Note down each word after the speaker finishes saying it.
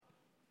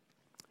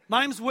My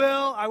name's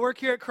Will. I work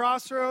here at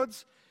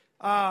Crossroads.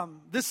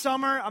 This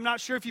summer, I'm not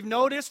sure if you've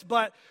noticed,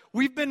 but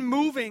we've been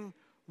moving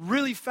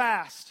really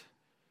fast.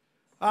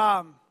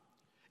 In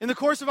the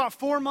course of about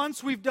 4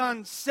 months, we've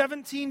done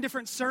 17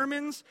 different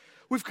sermons.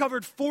 We've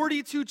covered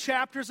 42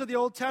 chapters of the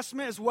Old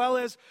Testament, as well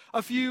as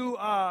a few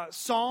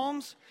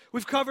Psalms.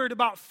 We've covered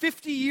about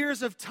 50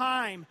 years of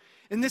time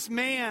in this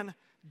man,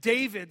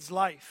 David's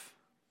life.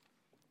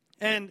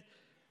 And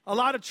a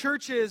lot of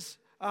churches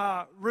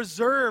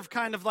reserve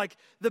kind of like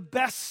the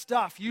best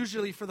stuff,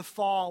 usually for the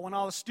fall when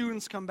all the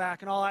students come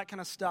back and all that kind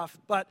of stuff.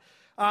 But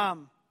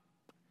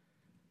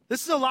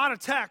this is a lot of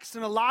text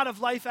and a lot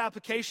of life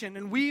application,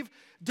 and we've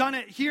done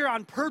it here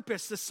on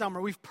purpose this summer.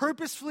 We've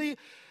purposefully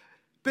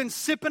been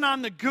sipping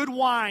on the good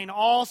wine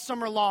all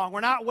summer long.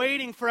 We're not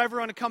waiting for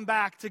everyone to come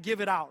back to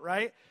give it out,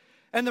 right?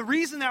 And the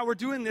reason that we're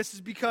doing this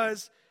is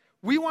because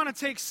we want to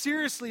take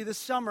seriously this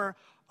summer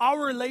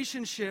our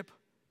relationship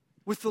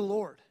with the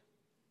Lord.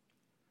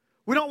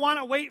 We don't want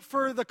to wait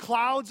for the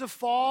clouds of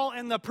fall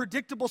and the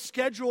predictable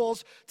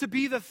schedules to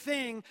be the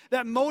thing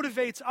that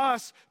motivates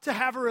us to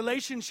have a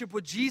relationship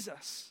with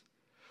Jesus.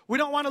 We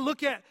don't want to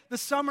look at the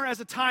summer as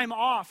a time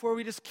off where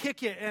we just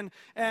kick it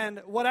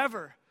and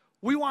whatever.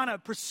 We want to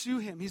pursue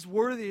him. He's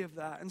worthy of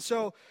that. And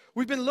so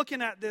we've been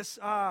looking at this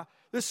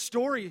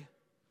story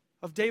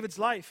of David's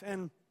life.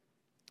 And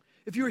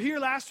if you were here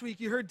last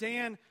week, you heard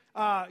Dan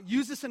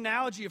use this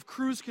analogy of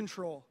cruise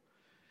control.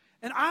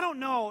 And I don't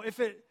know if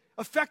it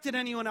affected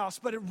anyone else,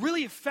 but it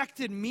really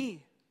affected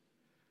me.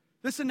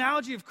 This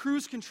analogy of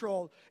cruise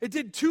control, it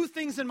did two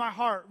things in my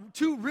heart,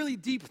 two really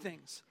deep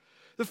things.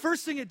 The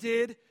first thing it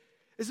did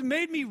is it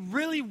made me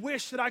really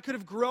wish that I could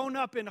have grown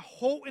up in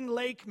Houghton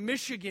Lake,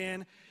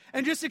 Michigan,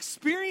 and just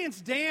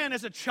experienced Dan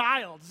as a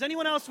child. Is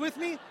anyone else with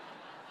me?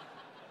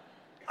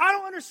 I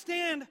don't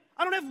understand.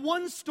 I don't have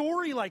one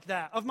story like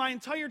that of my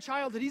entire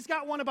childhood. He's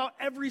got one about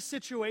every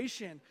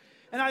situation.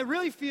 And I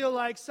really feel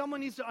like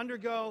someone needs to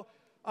undergo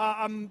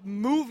a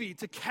movie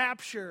to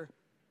capture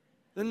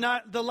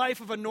the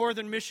life of a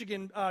northern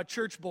Michigan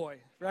church boy,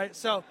 right?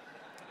 So,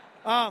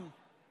 but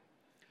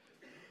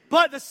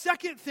the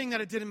second thing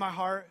that it did in my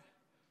heart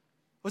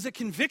was it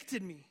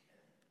convicted me.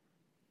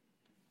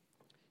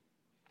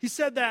 He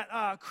said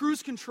that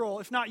cruise control,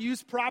 if not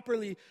used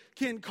properly,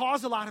 can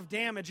cause a lot of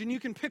damage. And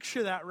you can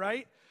picture that,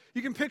 right?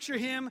 You can picture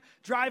him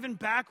driving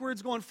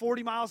backwards, going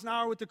 40 miles an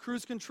hour with the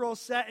cruise control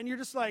set. And you're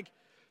just like,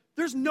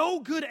 there's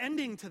no good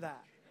ending to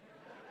that.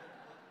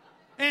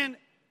 And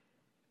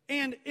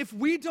if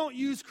we don't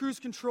use cruise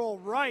control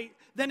right,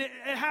 then it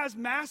has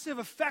massive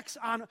effects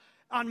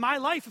on my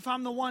life if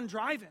I'm the one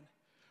driving.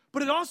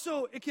 But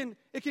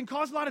it can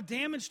cause a lot of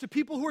damage to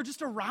people who are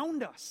just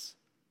around us.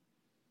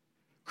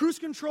 Cruise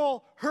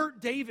control hurt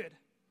David,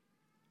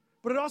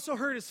 but it also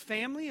hurt his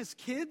family, his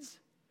kids,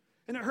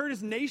 and it hurt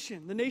his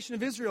nation, the nation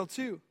of Israel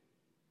too.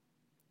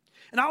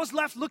 And I was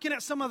left looking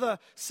at some of the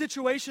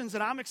situations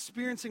that I'm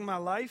experiencing in my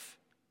life.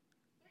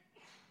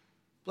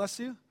 Bless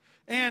you.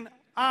 And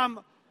I'm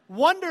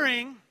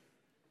wondering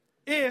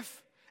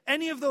if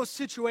any of those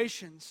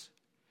situations,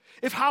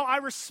 if how I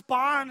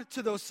respond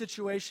to those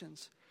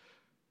situations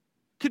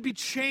could be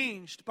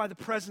changed by the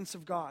presence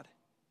of God.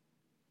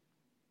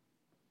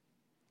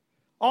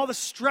 All the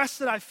stress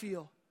that I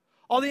feel,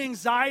 all the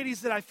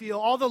anxieties that I feel,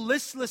 all the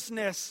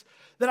listlessness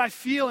that I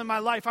feel in my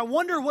life, I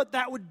wonder what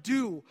that would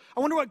do.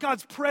 I wonder what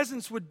God's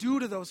presence would do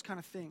to those kind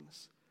of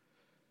things.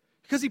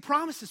 Because he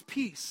promises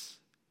peace.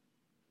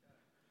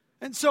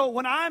 And so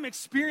when I'm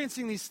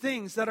experiencing these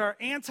things that are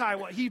anti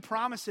what he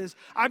promises,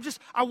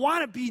 I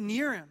want to be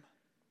near him.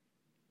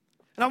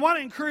 And I want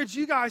to encourage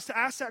you guys to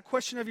ask that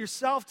question of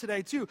yourself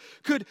today too.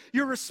 Could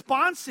your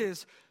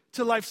responses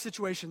to life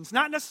situations,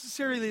 not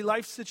necessarily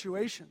life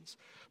situations,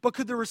 but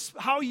could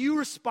how you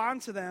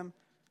respond to them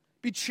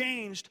be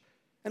changed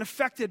and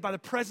affected by the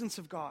presence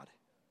of God,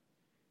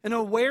 an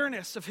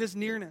awareness of his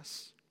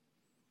nearness?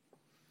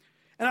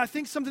 And I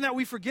think something that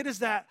we forget is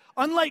that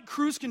unlike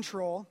cruise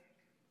control,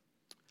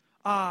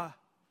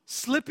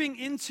 slipping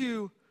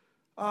into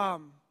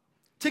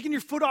taking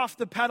your foot off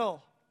the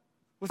pedal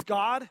with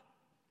God,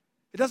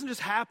 it doesn't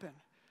just happen.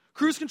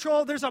 Cruise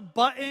control, there's a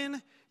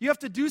button. You have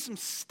to do some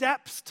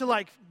steps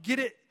to get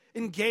it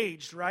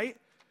engaged, right?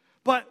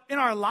 But in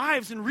our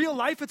lives, in real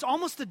life, it's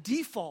almost a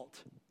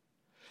default.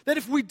 That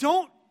if we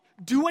don't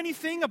do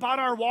anything about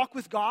our walk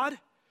with God,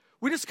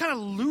 we just kind of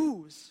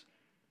lose.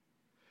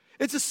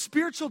 It's a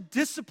spiritual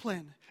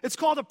discipline. It's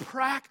called a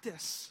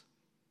practice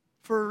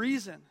for a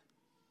reason.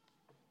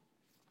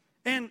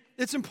 And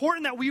it's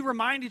important that we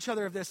remind each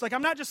other of this.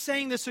 I'm not just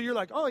saying this so you're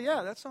like, oh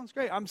yeah, that sounds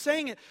great. I'm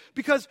saying it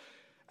because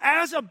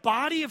as a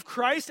body of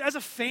Christ, as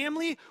a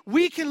family,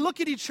 we can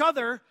look at each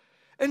other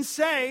and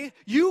say,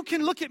 you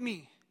can look at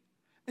me.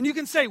 And you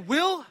can say,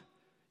 Will,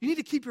 you need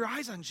to keep your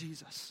eyes on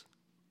Jesus.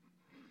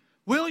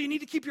 Will, you need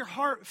to keep your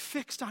heart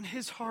fixed on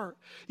his heart.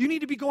 You need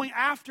to be going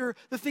after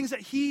the things that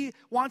he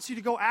wants you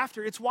to go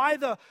after. It's why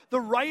the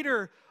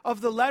writer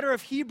of the letter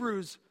of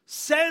Hebrews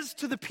says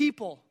to the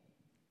people,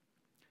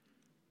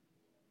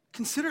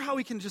 consider how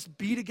we can just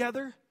be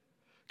together.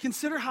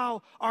 consider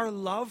how our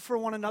love for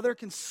one another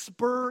can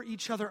spur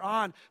each other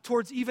on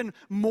towards even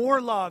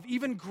more love,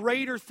 even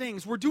greater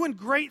things. We're doing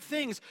great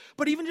things,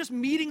 but even just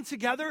meeting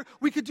together,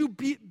 we could do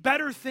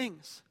better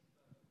things.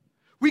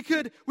 We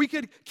could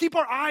keep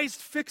our eyes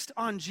fixed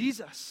on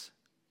Jesus.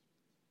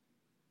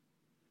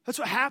 That's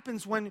what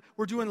happens when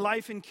we're doing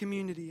life in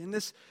community. And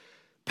this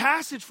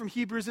passage from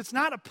Hebrews, it's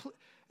not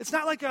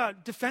like a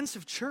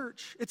defensive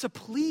church. It's a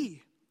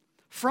plea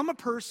from a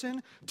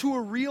person to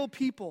a real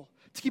people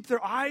to keep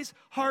their eyes,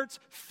 hearts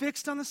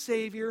fixed on the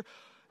Savior.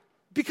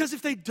 Because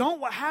if they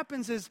don't, what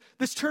happens is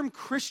this term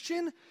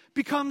Christian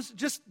becomes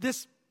just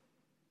this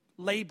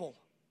label.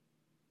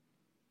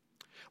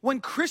 When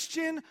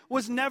Christian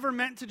was never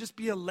meant to just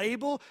be a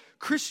label,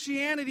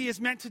 Christianity is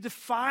meant to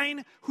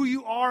define who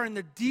you are in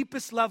the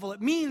deepest level.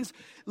 It means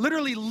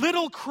literally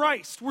little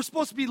Christ. We're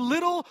supposed to be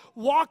little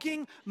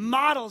walking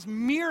models,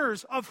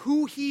 mirrors of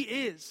who he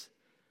is.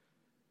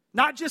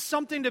 Not just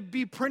something to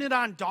be printed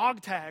on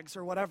dog tags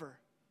or whatever.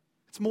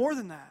 It's more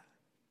than that.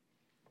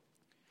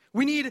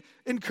 We need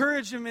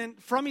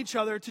encouragement from each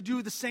other to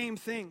do the same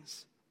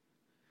things.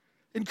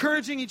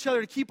 Encouraging each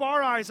other to keep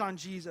our eyes on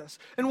Jesus.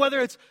 And whether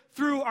it's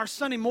through our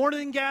Sunday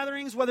morning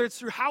gatherings, whether it's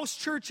through house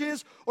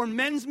churches or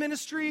men's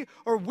ministry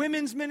or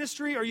women's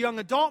ministry or young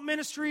adult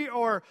ministry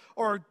or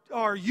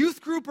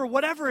youth group or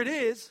whatever it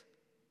is,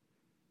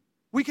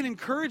 we can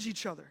encourage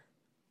each other.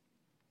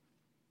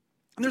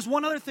 And there's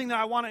one other thing that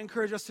I want to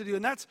encourage us to do,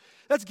 and that's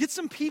get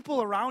some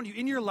people around you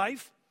in your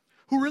life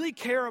who really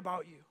care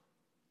about you,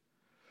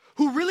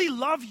 who really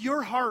love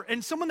your heart,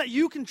 and someone that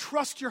you can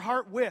trust your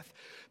heart with.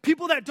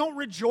 People that don't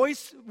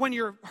rejoice when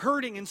you're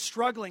hurting and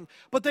struggling,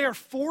 but they are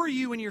for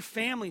you and your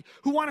family,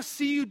 who want to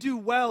see you do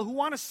well, who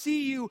want to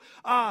see you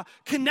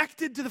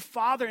connected to the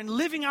Father and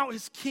living out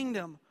his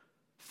kingdom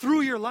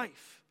through your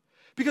life.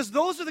 Because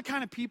those are the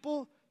kind of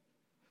people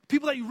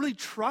that you really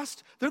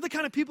trust. They're the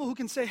kind of people who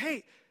can say,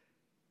 hey,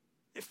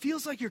 it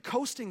feels like you're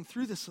coasting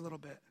through this a little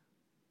bit.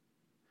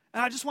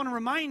 And I just want to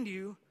remind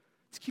you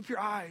to keep your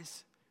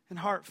eyes and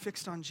heart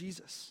fixed on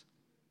Jesus.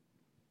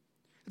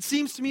 It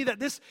seems to me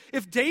that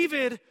if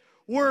David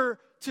were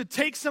to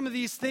take some of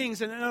these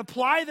things and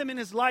apply them in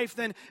his life,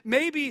 then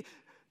maybe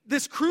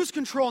this cruise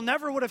control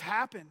never would have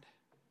happened.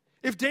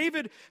 If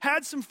David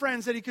had some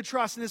friends that he could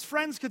trust, and his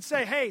friends could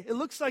say, hey, it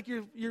looks like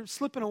you're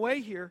slipping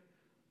away here,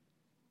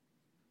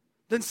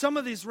 then some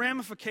of these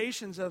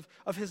ramifications of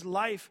his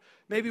life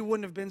maybe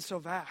wouldn't have been so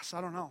vast.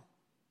 I don't know.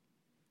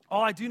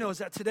 All I do know is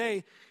that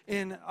today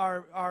in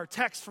our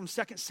text from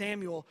 2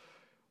 Samuel,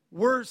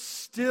 we're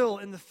still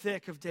in the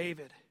thick of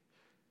David,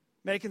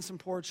 making some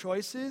poor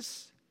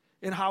choices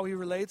in how he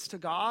relates to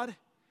God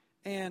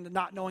and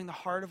not knowing the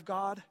heart of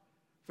God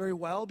very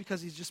well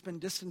because he's just been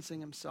distancing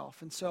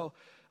himself. And so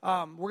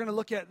we're going to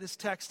look at this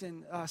text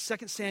in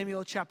 2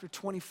 Samuel chapter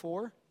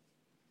 24.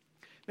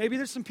 Maybe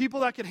there's some people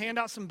that could hand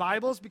out some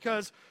Bibles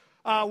because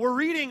we're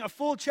reading a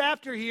full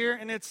chapter here,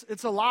 and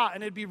it's a lot,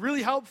 and it'd be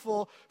really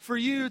helpful for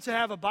you to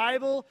have a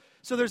Bible.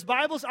 So there's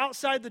Bibles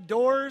outside the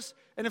doors,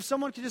 and if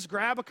someone could just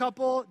grab a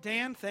couple.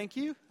 Dan, thank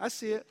you. I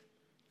see it.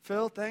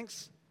 Phil,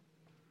 thanks.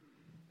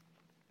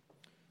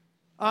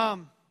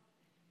 2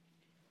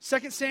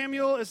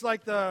 Samuel is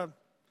like the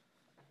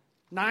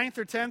 9th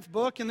or 10th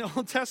book in the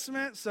Old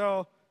Testament.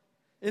 So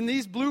in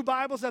these blue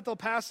Bibles that they'll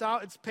pass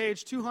out, it's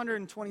page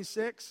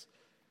 226.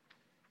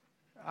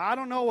 I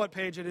don't know what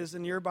page it is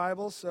in your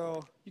Bible,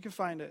 so you can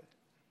find it.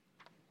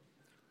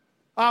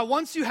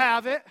 Once you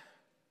have it,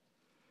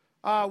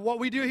 what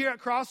we do here at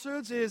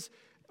Crossroads is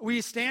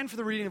we stand for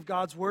the reading of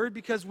God's Word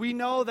because we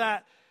know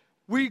that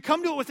we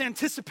come to it with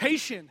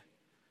anticipation.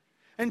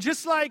 And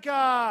just like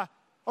a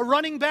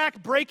running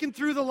back breaking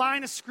through the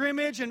line of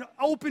scrimmage and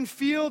open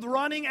field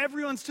running,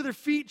 everyone's to their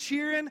feet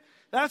cheering,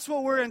 that's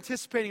what we're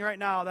anticipating right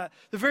now, that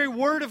the very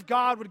Word of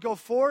God would go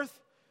forth,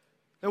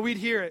 that we'd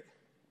hear it.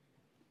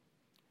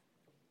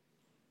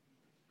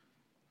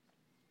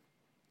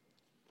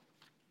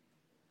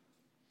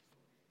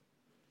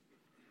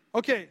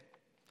 Okay,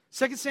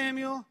 2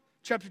 Samuel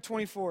chapter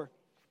 24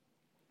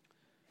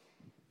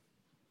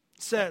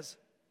 says,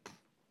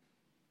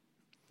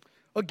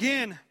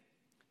 again,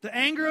 the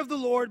anger of the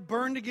Lord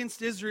burned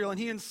against Israel, and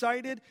he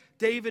incited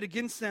David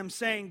against them,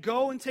 saying,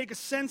 go and take a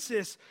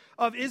census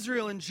of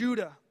Israel and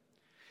Judah.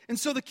 And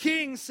so the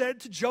king said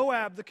to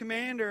Joab, the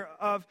commander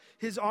of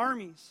his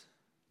armies,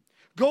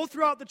 go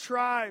throughout the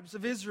tribes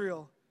of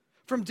Israel,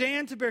 from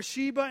Dan to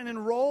Beersheba, and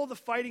enroll the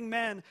fighting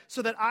men,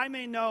 so that I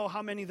may know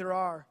how many there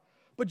are.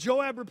 But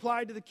Joab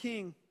replied to the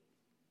king,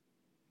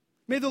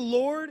 may the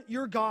Lord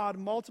your God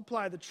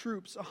multiply the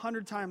troops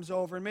 100 times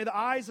over, and may the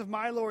eyes of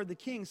my lord the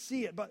king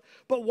see it. But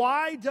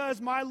why does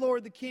my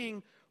lord the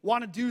king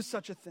want to do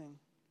such a thing?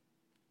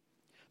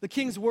 The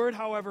king's word,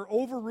 however,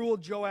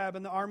 overruled Joab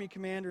and the army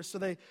commanders, so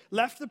they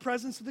left the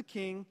presence of the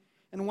king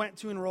and went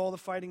to enroll the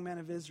fighting men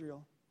of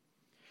Israel.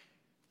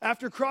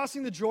 After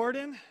crossing the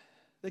Jordan,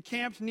 they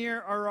camped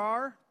near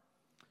Arar,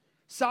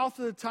 south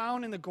of the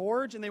town in the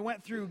gorge, and they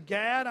went through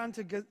Gad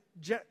onto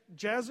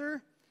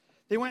Jezer.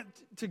 They went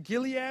to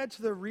Gilead,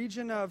 to the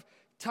region of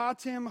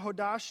Tatim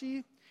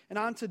Hodashi, and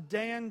on to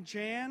Dan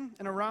Jan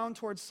and around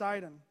towards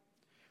Sidon.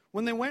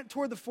 When they went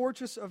toward the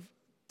fortress of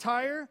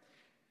Tyre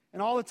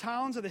and all the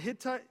towns of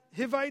the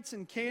Hivites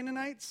and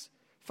Canaanites,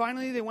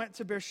 finally they went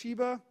to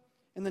Beersheba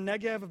in the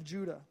Negev of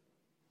Judah.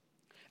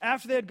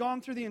 After they had gone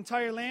through the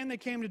entire land, they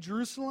came to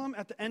Jerusalem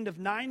at the end of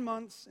 9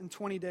 months and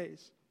 20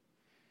 days.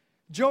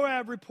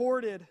 Joab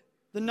reported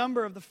the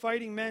number of the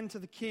fighting men to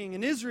the king.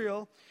 In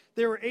Israel,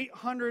 there were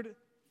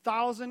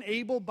 800,000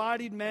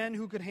 able-bodied men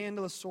who could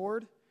handle a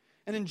sword,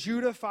 and in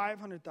Judah,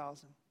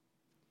 500,000.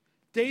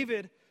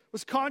 David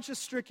was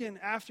conscience-stricken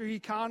after he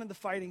counted the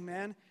fighting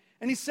men,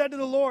 and he said to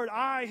the Lord,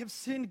 I have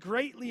sinned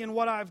greatly in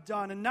what I've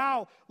done, and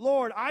now,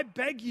 Lord, I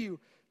beg you,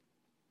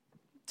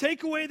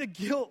 take away the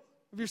guilt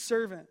of your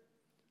servant.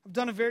 I've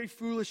done a very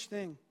foolish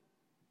thing.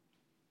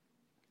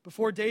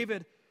 Before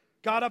David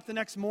got up the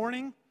next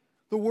morning,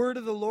 the word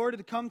of the Lord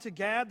had come to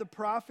Gad, the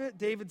prophet,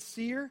 David's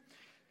seer.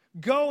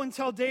 Go and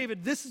tell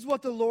David, this is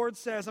what the Lord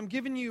says. I'm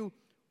giving you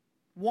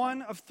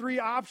one of 3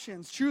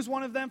 options. Choose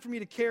one of them for me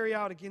to carry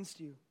out against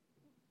you.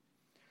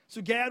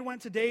 So Gad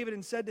went to David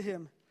and said to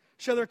him,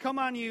 shall there come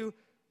on you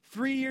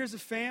 3 years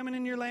of famine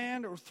in your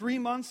land, or 3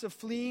 months of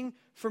fleeing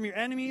from your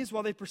enemies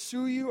while they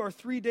pursue you, or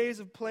 3 days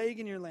of plague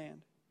in your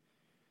land?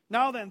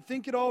 Now then,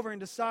 think it over and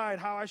decide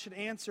how I should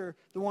answer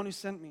the one who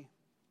sent me.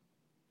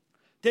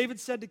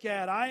 David said to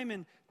Gad, I am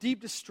in deep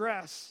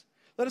distress.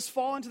 Let us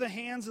fall into the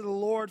hands of the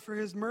Lord, for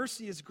his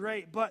mercy is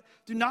great. But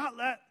do not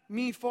let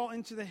me fall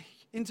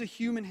into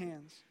human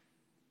hands.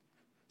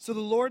 So the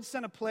Lord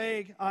sent a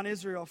plague on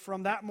Israel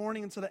from that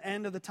morning until the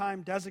end of the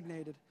time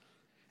designated.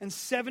 And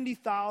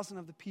 70,000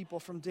 of the people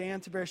from Dan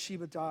to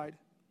Beersheba died.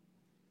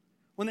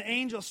 When the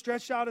angel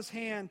stretched out his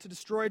hand to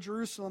destroy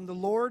Jerusalem, the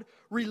Lord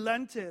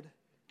relented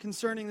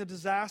concerning the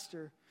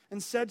disaster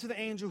and said to the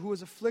angel who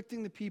was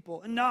afflicting the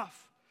people,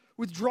 enough,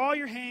 withdraw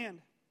your hand.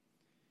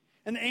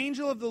 And the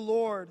angel of the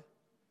Lord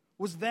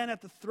was then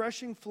at the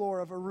threshing floor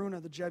of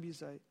Araunah the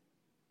Jebusite.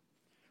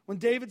 When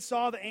David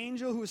saw the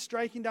angel who was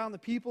striking down the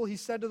people, he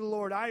said to the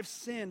Lord, I have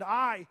sinned.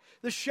 I,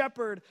 the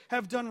shepherd,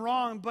 have done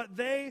wrong, but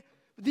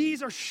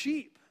these are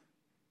sheep.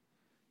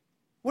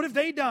 What have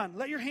they done?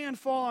 Let your hand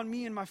fall on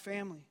me and my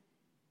family.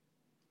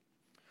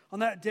 On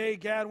that day,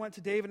 Gad went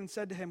to David and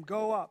said to him,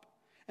 go up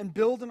and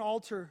build an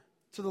altar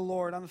to the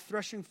Lord on the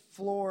threshing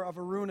floor of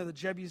Araunah the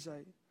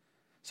Jebusite.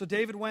 So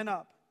David went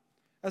up,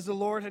 as the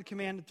Lord had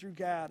commanded through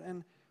Gad.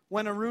 And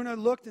when Araunah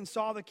looked and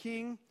saw the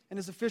king and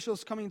his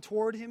officials coming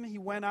toward him, he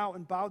went out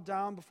and bowed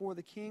down before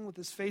the king with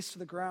his face to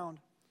the ground.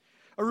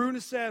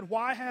 Araunah said,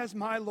 why has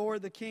my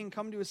lord the king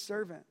come to his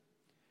servant?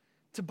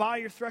 To buy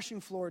your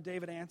threshing floor,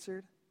 David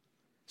answered.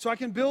 So I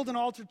can build an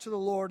altar to the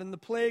Lord, and the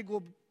plague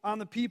on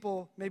the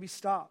people may be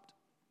stopped.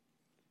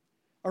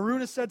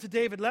 Araunah said to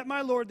David, let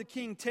my lord the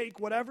king take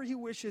whatever he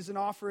wishes and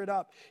offer it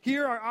up.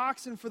 Here are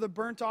oxen for the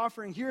burnt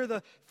offering. Here are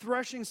the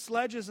threshing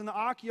sledges and the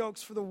ox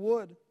yokes for the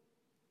wood.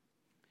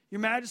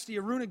 Your majesty,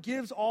 Araunah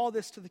gives all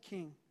this to the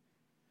king.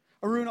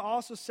 Araunah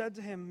also said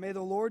to him, may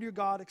the Lord your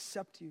God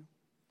accept you.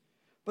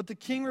 But the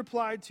king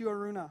replied to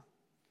Araunah,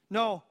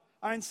 no,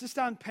 I insist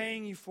on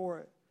paying you for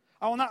it.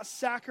 I will not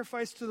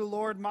sacrifice to the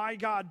Lord my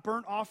God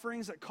burnt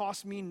offerings that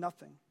cost me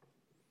nothing.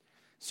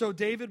 So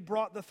David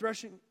bought the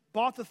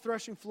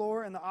threshing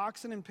floor and the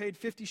oxen and paid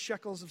 50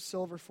 shekels of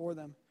silver for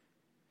them.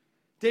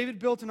 David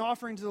built an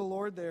offering to the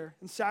Lord there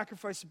and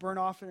sacrificed burnt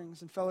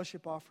offerings and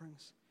fellowship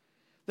offerings.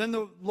 Then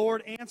the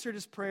Lord answered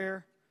his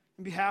prayer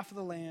in behalf of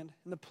the land,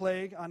 and the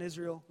plague on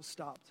Israel was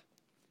stopped.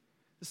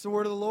 This is the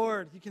word of the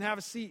Lord. You can have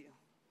a seat.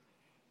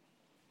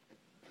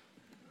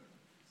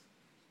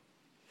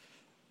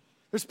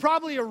 There's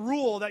probably a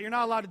rule that you're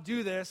not allowed to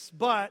do this,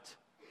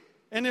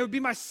 and it would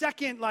be my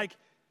second,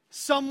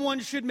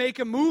 someone should make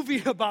a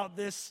movie about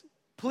this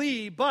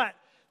plea, but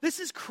this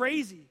is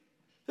crazy.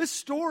 This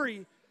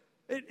story,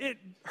 it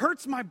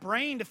hurts my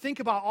brain to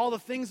think about all the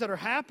things that are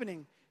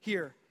happening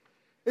here.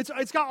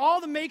 It's got all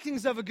the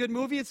makings of a good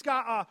movie. It's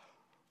got a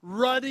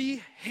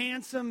ruddy,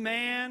 handsome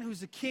man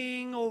who's a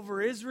king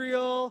over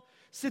Israel,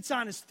 sits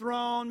on his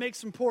throne, makes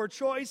some poor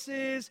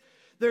choices.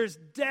 There's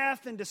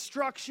death and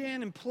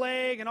destruction and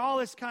plague and all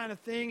this kind of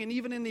thing, and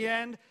even in the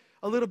end,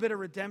 a little bit of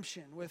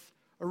redemption with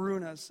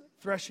Araunah's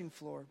threshing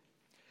floor.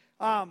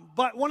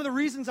 But one of the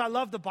reasons I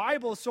love the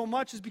Bible so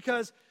much is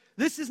because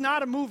this is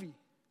not a movie.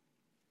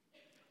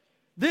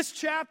 This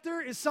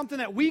chapter is something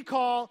that we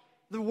call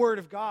the Word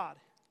of God.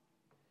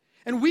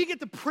 And we get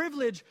the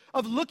privilege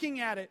of looking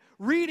at it,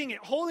 reading it,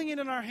 holding it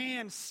in our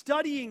hands,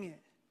 studying it.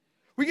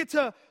 We get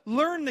to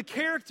learn the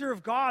character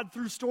of God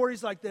through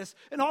stories like this,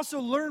 and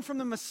also learn from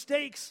the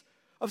mistakes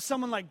of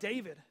someone like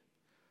David.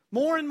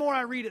 More and more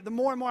I read it, the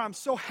more and more I'm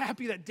so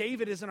happy that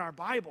David is in our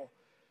Bible,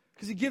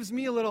 because he gives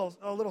me a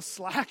little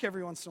slack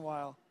every once in a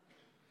while.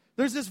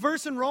 There's this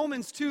verse in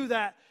Romans, too,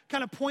 that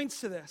kind of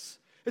points to this.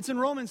 It's in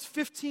Romans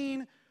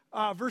 15,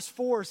 verse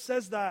 4,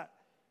 says that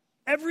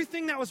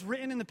everything that was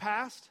written in the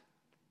past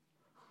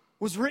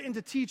was written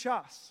to teach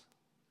us,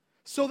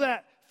 so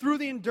that through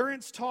the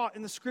endurance taught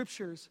in the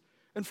Scriptures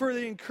and for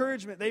the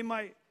encouragement they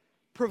might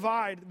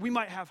provide, we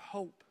might have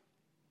hope.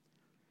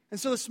 And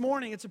so this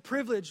morning, it's a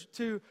privilege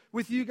to,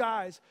 with you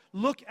guys,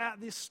 look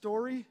at this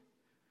story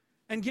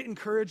and get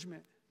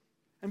encouragement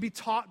and be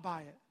taught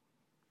by it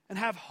and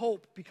have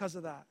hope because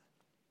of that.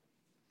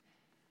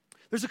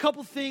 There's a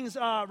couple things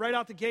right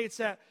out the gates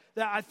that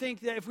I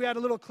think that if we had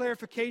a little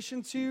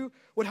clarification to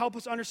would help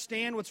us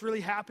understand what's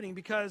really happening,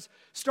 because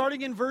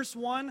starting in verse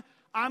 1,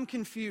 I'm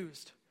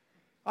confused.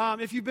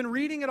 If you've been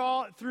reading it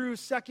all through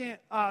 2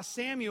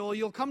 Samuel,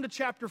 you'll come to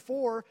chapter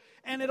 4,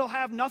 and it'll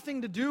have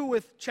nothing to do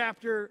with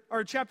chapter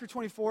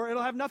 24.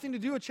 It'll have nothing to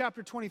do with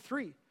chapter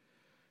 23.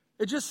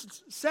 It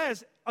just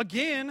says,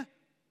 again,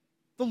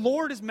 the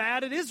Lord is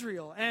mad at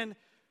Israel. And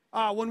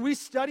when we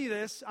study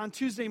this on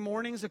Tuesday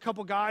mornings, a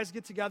couple guys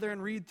get together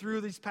and read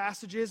through these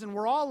passages, and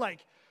we're all like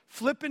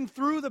flipping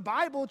through the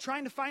Bible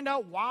trying to find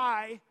out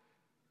why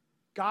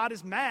God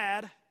is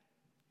mad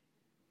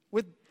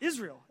with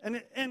Israel.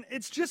 And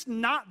it's just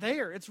not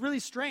there. It's really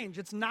strange.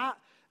 It's not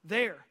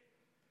there.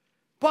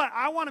 But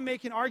I want to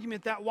make an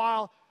argument that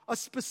while a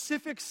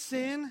specific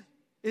sin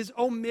is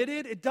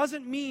omitted, it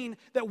doesn't mean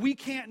that we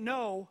can't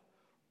know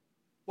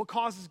what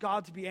causes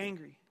God to be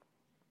angry.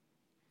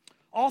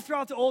 All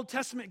throughout the Old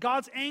Testament,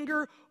 God's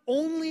anger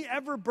only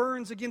ever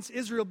burns against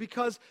Israel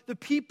because the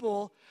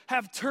people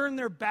have turned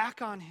their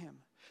back on him.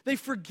 They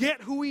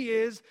forget who he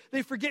is.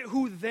 They forget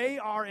who they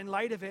are in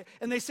light of it.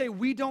 And they say,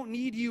 we don't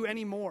need you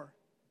anymore.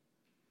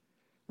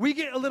 We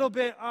get a little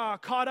bit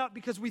caught up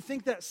because we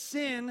think that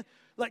sin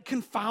like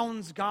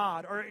confounds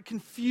God or it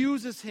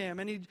confuses him.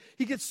 And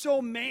he gets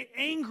so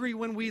angry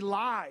when we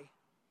lie.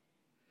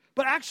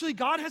 But actually,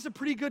 God has a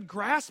pretty good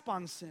grasp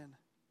on sin.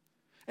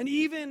 And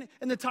even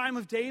in the time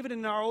of David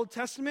in our Old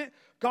Testament,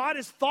 God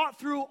has thought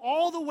through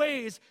all the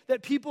ways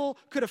that people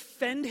could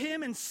offend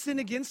him and sin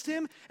against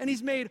him. And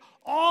he's made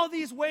all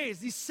these ways,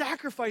 these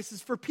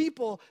sacrifices for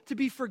people to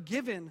be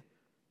forgiven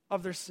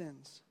of their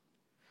sins.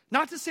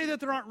 Not to say that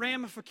there aren't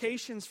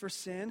ramifications for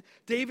sin.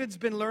 David's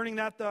been learning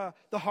that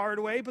the hard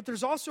way. But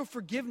there's also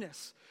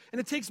forgiveness. And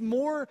it takes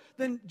more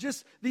than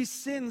just these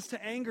sins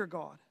to anger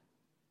God.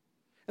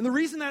 And the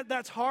reason that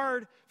that's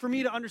hard for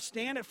me to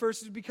understand at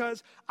first is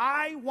because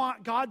I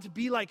want God to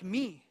be like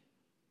me.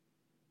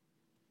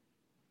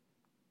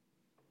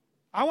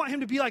 I want him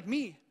to be like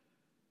me.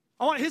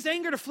 I want his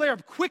anger to flare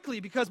up quickly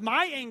because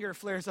my anger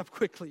flares up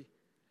quickly.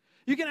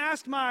 You can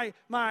ask my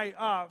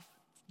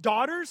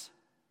daughters,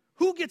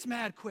 who gets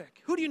mad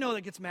quick? Who do you know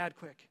that gets mad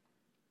quick?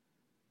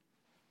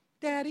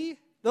 Daddy.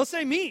 They'll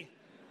say me.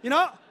 You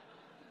know,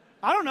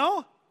 I don't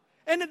know.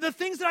 And the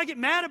things that I get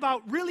mad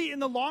about really in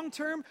the long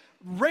term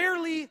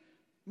rarely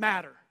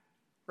matter,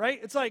 right?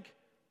 It's like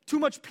too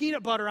much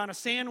peanut butter on a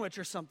sandwich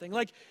or something.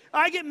 Like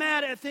I get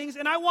mad at things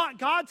and I want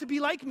God to be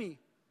like me.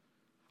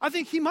 I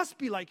think he must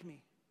be like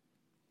me.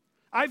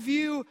 I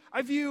view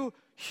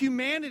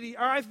humanity,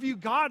 or I view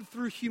God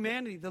through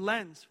humanity, the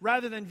lens,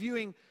 rather than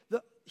viewing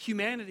the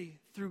humanity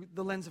through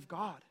the lens of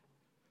God.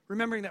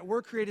 Remembering that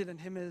we're created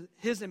in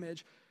his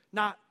image,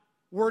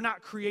 we're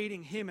not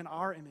creating him in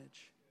our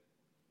image.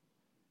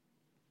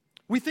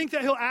 We think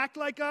that he'll act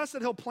like us,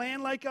 that he'll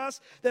plan like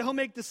us, that he'll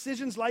make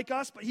decisions like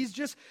us, but he's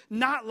just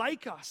not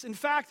like us. In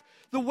fact,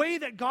 the way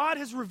that God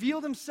has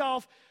revealed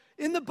himself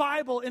in the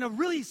Bible in a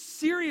really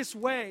serious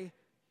way,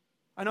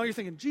 I know you're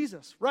thinking,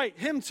 Jesus, right,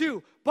 him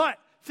too. But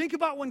think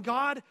about when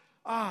God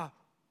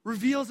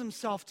reveals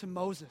himself to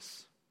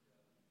Moses.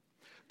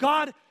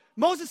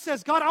 Moses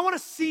says, God, I want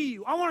to see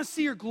you. I want to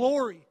see your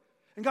glory.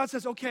 And God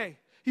says, okay.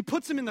 He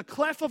puts him in the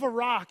cleft of a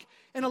rock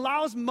and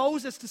allows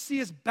Moses to see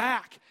his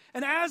back.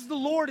 And as the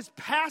Lord is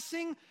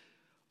passing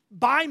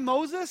by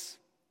Moses,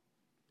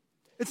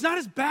 it's not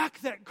his back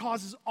that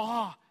causes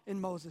awe in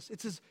Moses.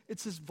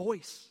 It's his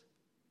voice.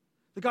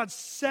 That God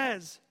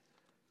says,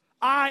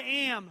 I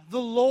am the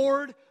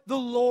Lord,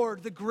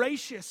 the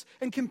gracious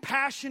and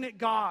compassionate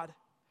God.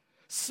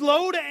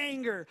 Slow to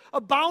anger,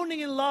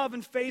 abounding in love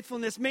and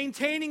faithfulness,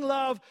 maintaining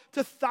love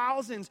to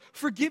thousands,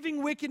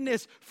 forgiving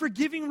wickedness,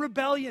 forgiving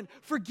rebellion,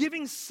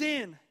 forgiving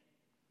sin.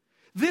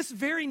 This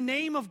very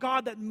name of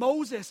God that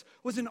Moses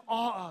was in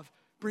awe of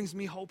brings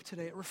me hope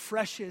today. It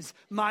refreshes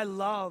my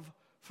love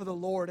for the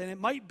Lord. And it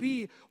might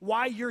be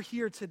why you're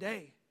here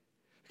today.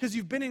 Because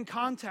you've been in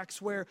contexts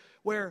where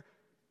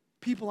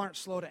people aren't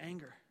slow to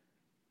anger.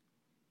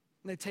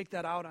 And they take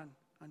that out on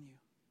you.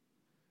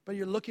 But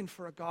you're looking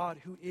for a God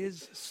who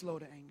is slow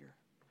to anger.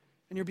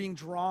 And you're being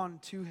drawn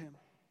to him.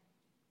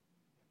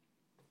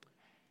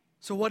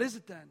 So what is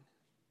it then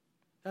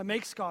that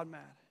makes God mad?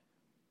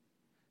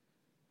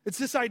 It's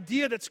this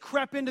idea that's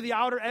crept into the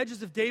outer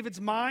edges of David's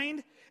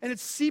mind, and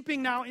it's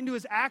seeping now into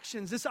his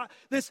actions.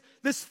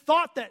 This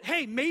thought that,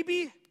 hey,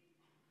 maybe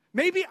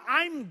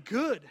I'm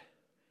good.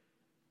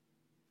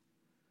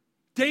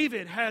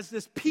 David has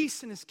this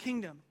peace in his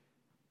kingdom.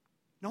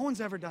 No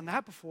one's ever done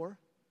that before.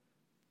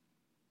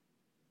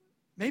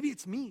 Maybe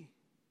it's me.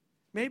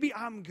 Maybe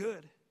I'm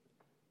good.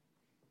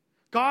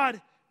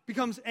 God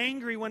becomes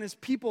angry when his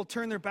people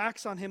turn their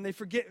backs on him. They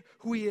forget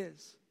who he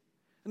is.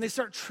 And they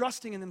start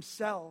trusting in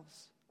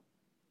themselves.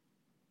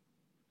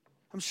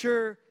 I'm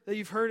sure that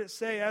you've heard it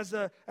say, as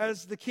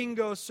the king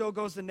goes, so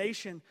goes the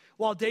nation.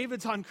 While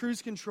David's on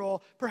cruise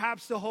control,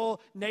 perhaps the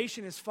whole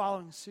nation is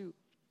following suit.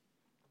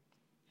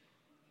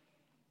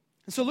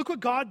 And so look what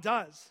God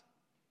does.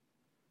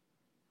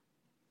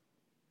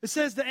 It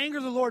says the anger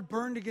of the Lord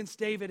burned against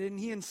David, and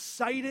he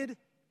incited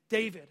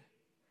David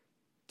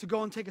to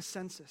go and take a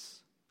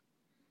census.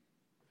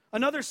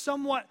 Another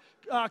somewhat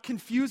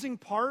confusing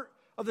part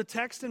of the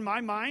text in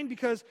my mind,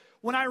 because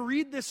when I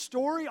read this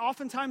story,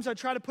 oftentimes I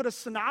try to put a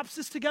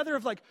synopsis together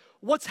of like,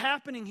 what's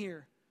happening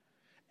here?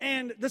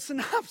 And the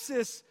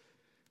synopsis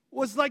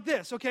was like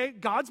this, okay?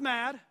 God's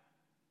mad.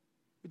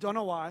 We don't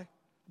know why.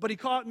 But he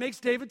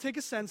makes David take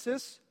a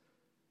census.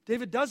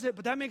 David does it,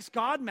 but that makes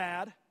God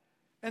mad.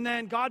 And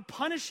then God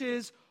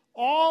punishes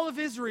all of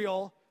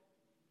Israel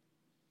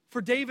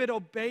for David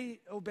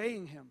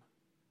obeying him.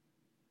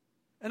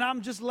 And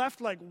I'm just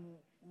left like,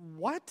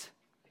 what?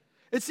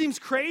 It seems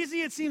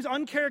crazy. It seems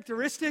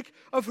uncharacteristic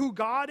of who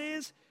God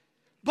is.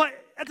 But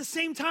at the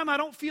same time, I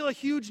don't feel a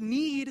huge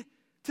need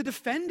to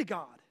defend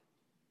God.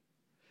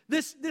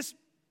 This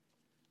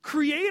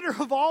creator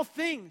of all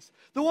things,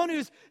 the one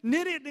who's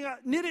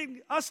knitting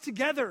us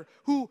together,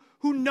 who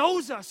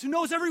knows us, who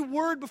knows every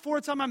word before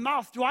it's on my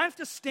mouth. Do I have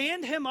to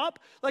stand him up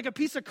like a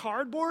piece of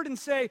cardboard and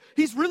say,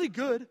 he's really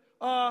good?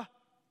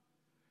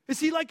 Is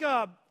he like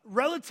a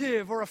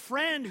relative or a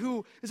friend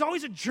who is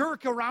always a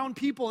jerk around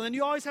people, and then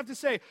you always have to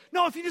say,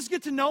 no, if you just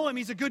get to know him,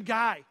 he's a good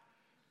guy.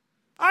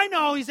 I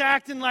know he's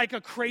acting like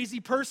a crazy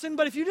person,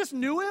 but if you just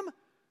knew him,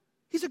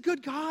 he's a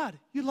good God.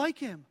 You like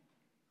him.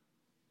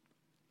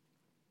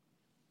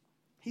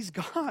 He's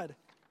God.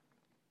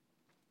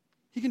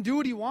 He can do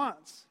what he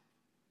wants.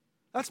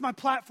 That's my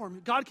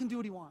platform. God can do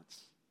what he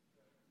wants.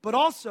 But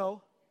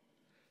also,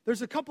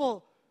 there's a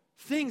couple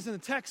things in the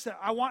text that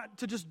I want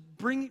to just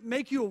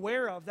make you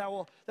aware of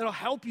that'll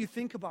help you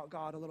think about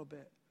God a little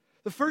bit.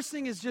 The first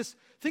thing is just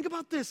think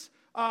about this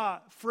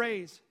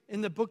phrase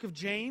in the book of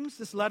James,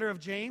 this letter of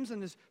James. In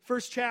this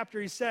first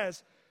chapter, he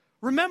says,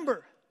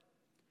 remember,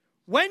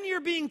 when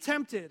you're being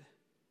tempted,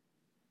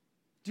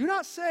 do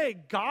not say,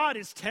 God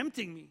is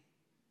tempting me.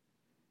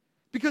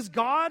 Because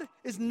God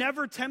is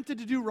never tempted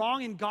to do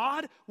wrong, and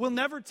God will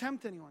never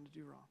tempt anyone to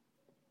do wrong.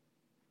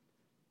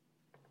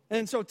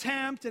 And so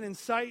tempt and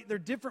incite, they're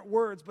different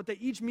words, but they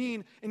each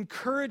mean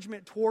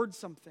encouragement towards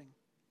something.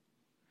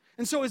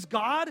 And so is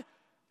God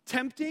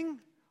tempting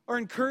or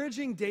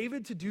encouraging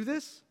David to do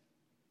this?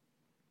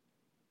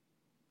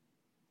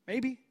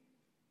 Maybe.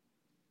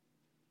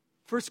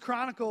 1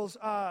 Chronicles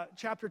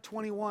chapter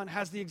 21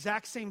 has the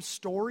exact same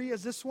story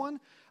as this one.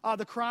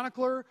 The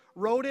chronicler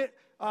wrote it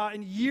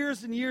and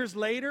years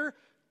later,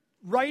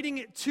 writing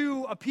it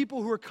to a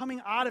people who are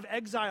coming out of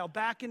exile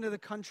back into the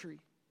country.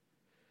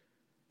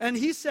 And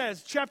he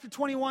says, chapter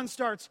 21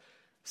 starts,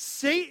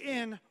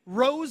 Satan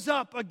rose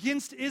up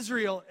against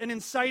Israel and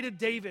incited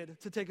David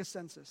to take a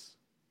census.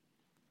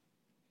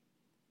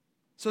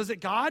 So is it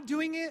God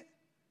doing it?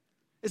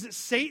 Is it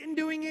Satan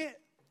doing it?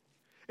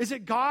 Is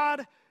it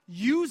God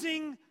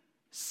using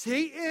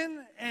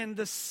Satan and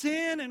the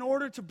sin in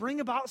order to bring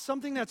about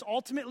something that's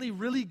ultimately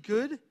really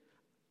good?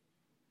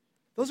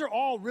 Those are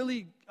all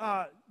really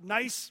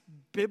nice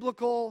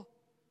biblical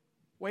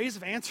ways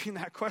of answering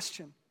that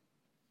question.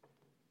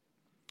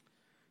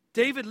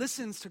 David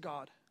listens to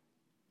God.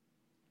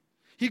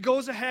 He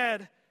goes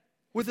ahead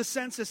with a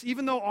census,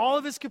 even though all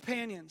of his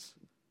companions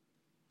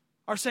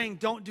are saying,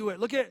 don't do it.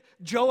 Look at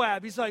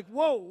Joab. He's like,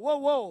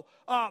 whoa.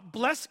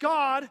 Bless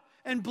God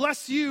and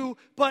bless you,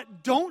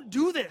 but don't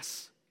do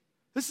this.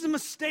 This is a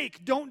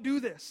mistake. Don't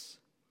do this.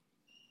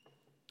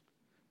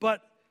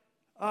 But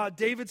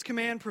David's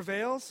command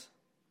prevails.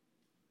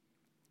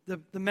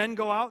 The men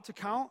go out to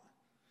count.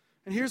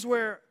 And here's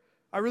where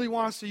I really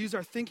want us to use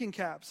our thinking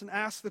caps and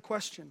ask the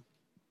question,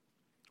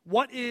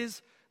 what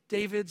is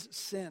David's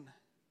sin?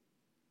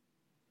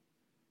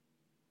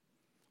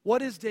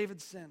 What is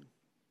David's sin?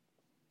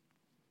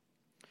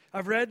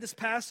 I've read this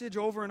passage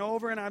over and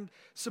over, and I'm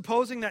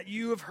supposing that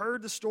you have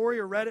heard the story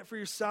or read it for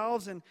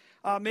yourselves, and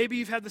maybe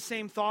you've had the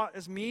same thought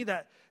as me,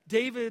 that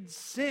David's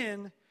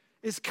sin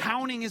is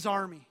counting his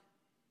army,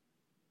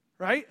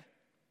 right?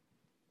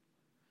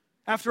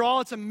 After all,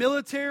 it's a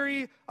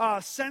military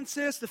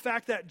census. The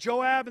fact that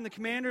Joab and the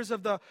commanders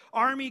of the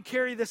army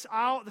carry this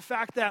out, the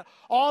fact that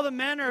all the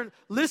men are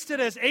listed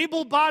as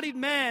able-bodied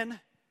men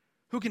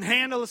who can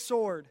handle a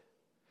sword,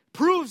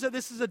 proves that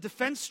this is a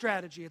defense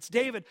strategy. It's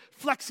David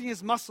flexing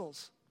his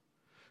muscles.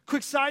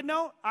 Quick side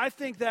note, I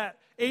think that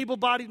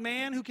able-bodied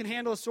man who can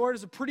handle a sword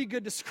is a pretty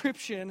good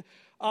description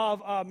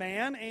of a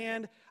man,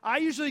 and I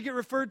usually get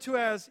referred to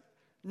as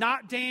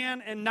not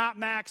Dan and not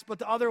Max, but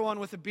the other one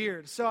with a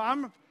beard. So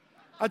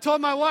I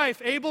told my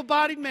wife,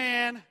 able-bodied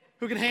man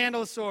who can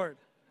handle a sword.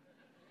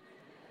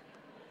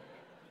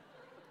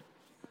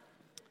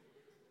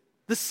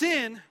 The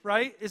sin,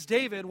 right, is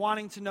David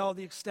wanting to know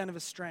the extent of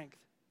his strength.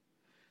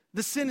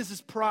 The sin is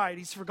his pride.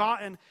 He's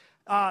forgotten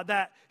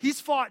that he's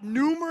fought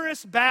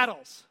numerous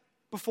battles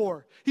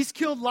before. He's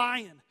killed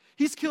lion.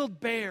 He's killed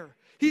bear.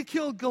 He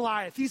killed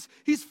Goliath.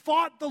 He's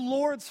fought the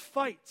Lord's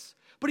fights.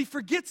 But he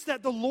forgets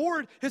that the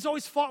Lord has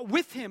always fought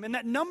with him and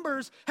that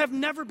numbers have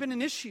never been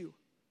an issue.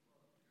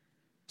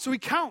 So he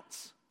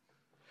counts.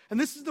 And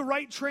this is the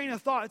right train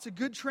of thought. It's a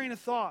good train of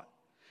thought.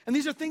 And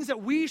these are things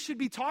that we should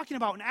be talking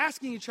about and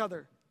asking each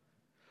other.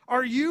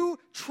 Are you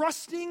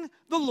trusting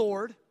the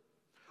Lord,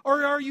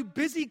 or are you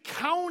busy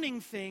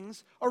counting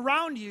things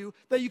around you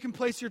that you can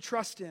place your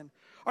trust in?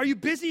 Are you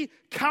busy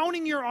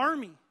counting your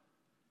army?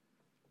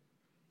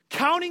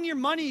 Counting your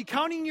money,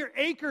 counting your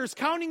acres,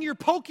 counting your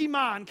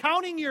Pokemon,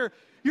 counting your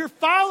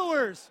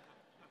followers,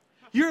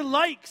 your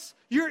likes,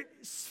 your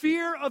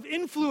sphere of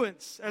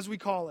influence, as we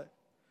call it?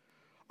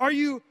 Are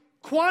you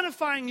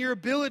quantifying your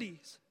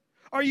abilities?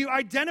 Are you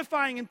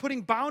identifying and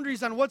putting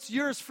boundaries on what's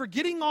yours,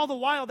 forgetting all the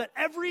while that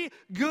every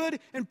good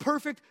and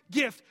perfect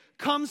gift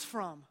comes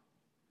from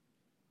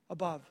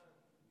above?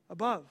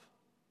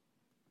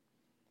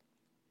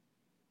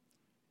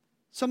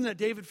 Something that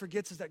David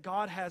forgets is that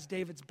God has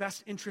David's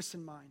best interests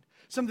in mind.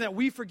 Something that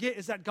we forget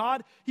is that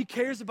God, he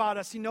cares about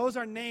us, he knows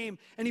our name,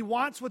 and he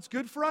wants what's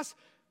good for us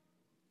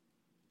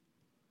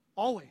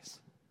always.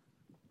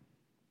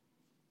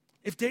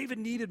 If David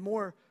needed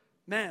more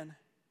men,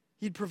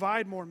 he'd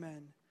provide more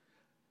men.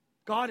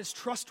 God is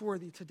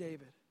trustworthy to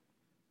David.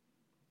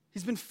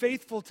 He's been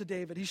faithful to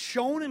David. He's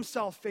shown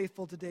himself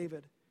faithful to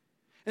David.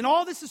 And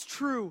all this is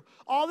true.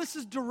 All this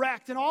is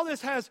direct. And all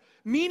this has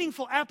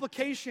meaningful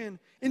application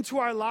into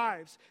our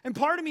lives. And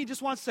part of me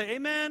just wants to say,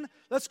 amen,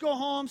 let's go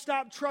home,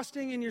 stop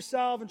trusting in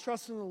yourself and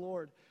trust in the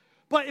Lord.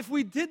 But if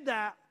we did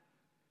that,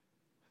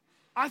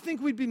 I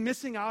think we'd be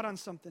missing out on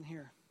something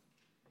here.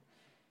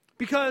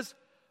 Because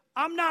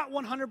I'm not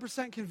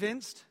 100%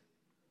 convinced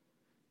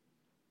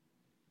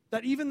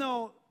that even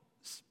though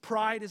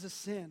pride is a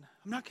sin,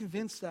 I'm not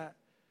convinced that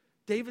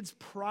David's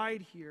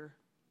pride here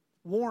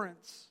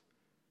warrants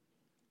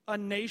a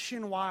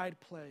nationwide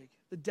plague,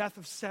 the death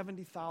of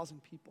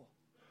 70,000 people.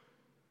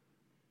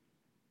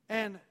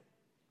 And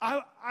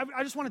I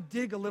just want to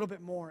dig a little bit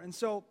more. And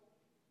so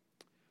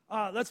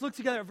let's look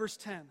together at verse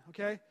 10,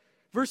 okay?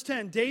 Verse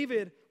 10,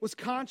 David was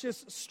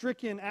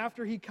conscience-stricken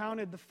after he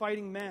counted the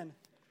fighting men.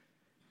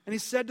 And he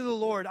said to the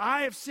Lord,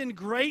 I have sinned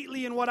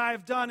greatly in what I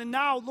have done. And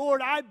now,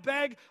 Lord, I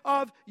beg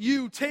of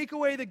you, take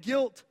away the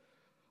guilt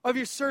of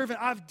your servant.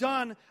 I've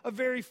done a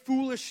very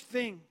foolish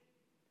thing.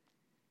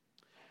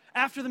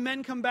 After the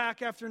men come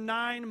back after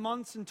 9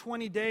 months and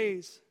 20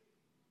 days,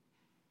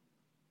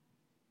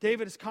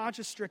 David is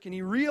conscience-stricken.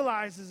 He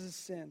realizes his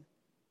sin.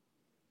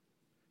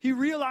 He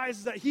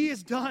realizes that he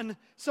has done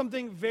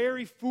something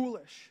very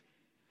foolish.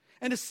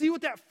 And to see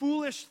what that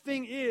foolish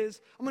thing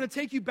is, I'm going to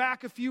take you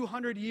back a few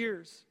hundred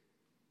years.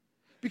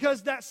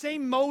 Because that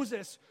same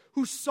Moses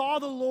who saw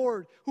the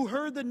Lord, who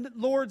heard the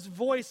Lord's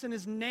voice in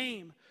his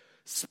name,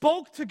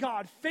 spoke to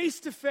God face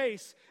to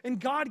face, and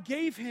God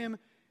gave him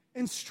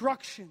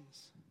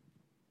instructions.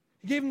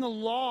 He gave him the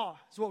law,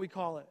 is what we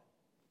call it.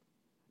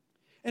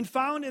 And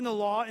found in the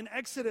law in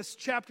Exodus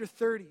chapter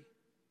 30,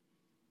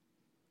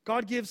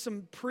 God gives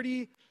some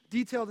pretty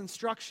detailed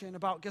instruction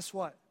about, guess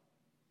what?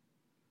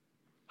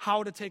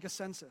 How to take a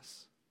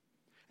census.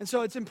 And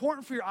so it's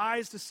important for your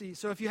eyes to see.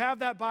 So if you have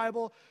that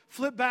Bible,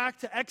 flip back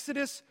to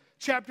Exodus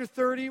chapter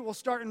 30. We'll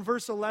start in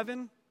verse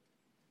 11.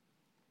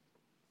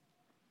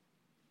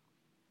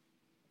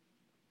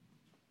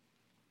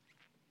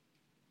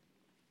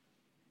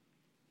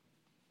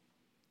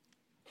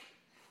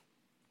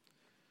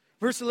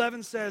 Verse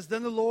 11 says,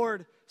 Then the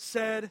Lord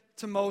said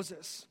to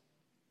Moses,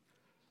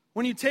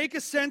 when you take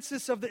a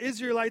census of the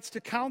Israelites to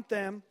count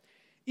them,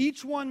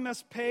 each one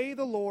must pay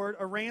the Lord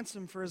a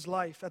ransom for his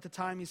life at the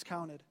time he's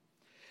counted.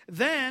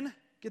 Then,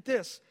 get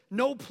this,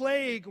 no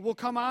plague will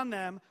come on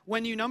them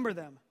when you number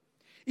them.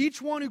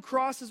 Each one who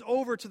crosses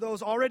over to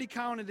those already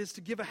counted is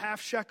to give a half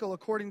shekel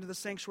according to the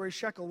sanctuary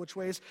shekel, which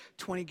weighs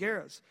 20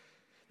 gerahs.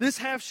 This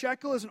half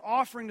shekel is an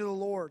offering to the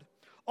Lord.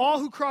 All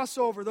who cross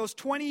over, those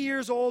 20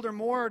 years old or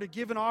more, are to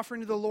give an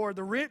offering to the Lord.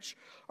 The rich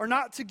are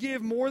not to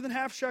give more than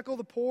half shekel.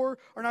 The poor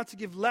are not to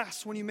give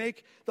less when you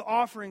make the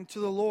offering to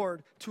the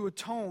Lord to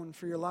atone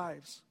for your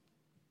lives.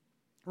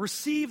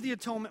 Receive the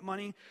atonement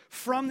money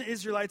from the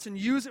Israelites and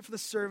use it for the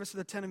service of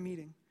the tent of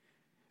meeting.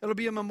 It'll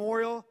be a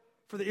memorial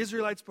for the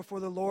Israelites before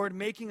the Lord,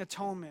 making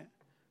atonement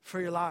for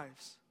your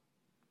lives.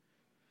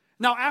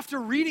 Now, after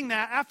reading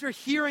that, after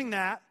hearing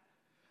that,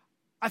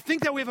 I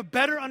think that we have a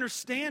better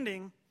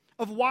understanding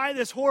of why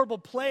this horrible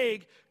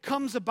plague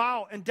comes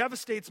about and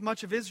devastates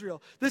much of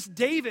Israel. This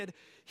David,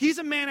 he's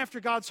a man after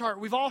God's heart.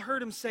 We've all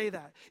heard him say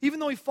that. Even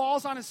though he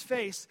falls on his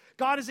face,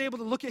 God is able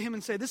to look at him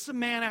and say, this is a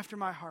man after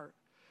my heart.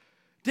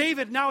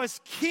 David, now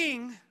as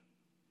king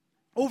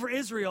over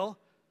Israel,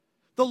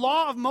 the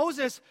law of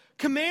Moses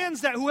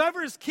commands that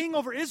whoever is king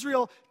over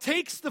Israel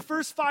takes the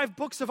first 5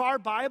 books of our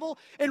Bible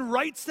and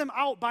writes them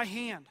out by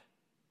hand.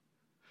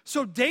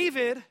 So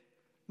David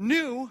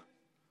knew,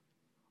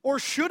 or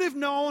should have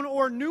known,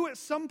 or knew at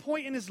some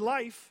point in his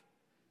life,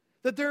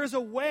 that there is a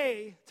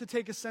way to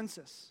take a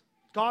census,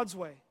 God's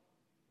way.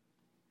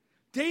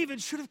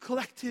 David should have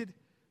collected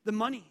the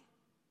money,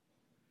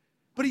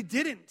 but he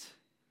didn't.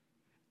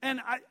 And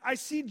I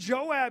see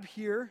Joab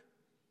here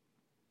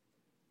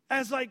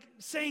as like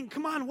saying,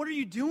 come on, what are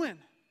you doing?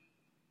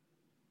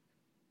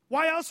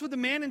 Why else would the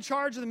man in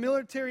charge of the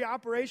military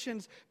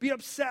operations be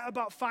upset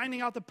about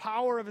finding out the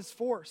power of his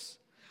force?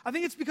 I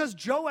think it's because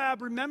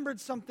Joab remembered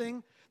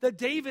something that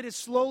David is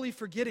slowly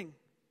forgetting.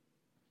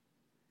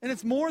 And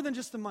it's more than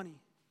just the money.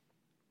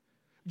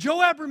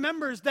 Joab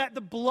remembers that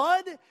the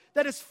blood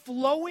that is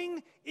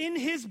flowing in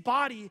his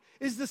body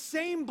is the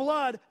same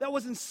blood that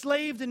was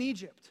enslaved in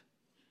Egypt.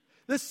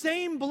 The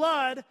same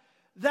blood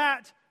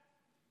that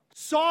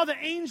saw the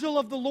angel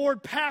of the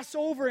Lord pass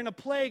over in a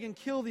plague and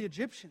kill the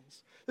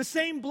Egyptians. The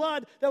same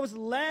blood that was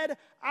led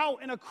out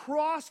and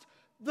across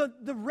the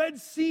Red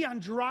Sea on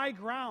dry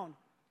ground.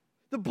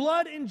 The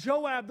blood in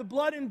Joab, the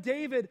blood in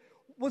David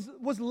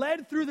was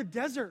led through the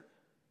desert.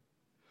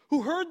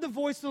 Who heard the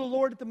voice of the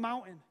Lord at the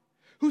mountain.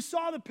 Who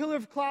saw the pillar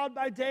of cloud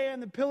by day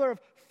and the pillar of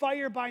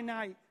fire by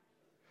night.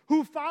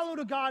 Who followed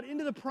a God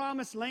into the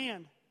promised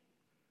land.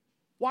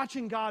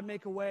 Watching God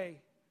make a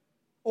way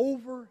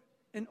over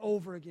and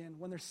over again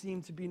when there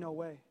seemed to be no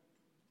way.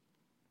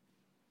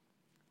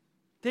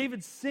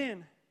 David's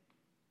sin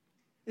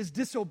is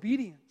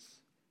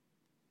disobedience.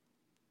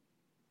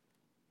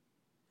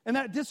 And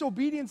that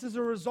disobedience is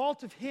a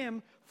result of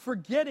him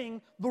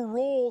forgetting the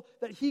role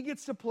that he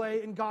gets to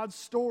play in God's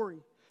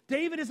story.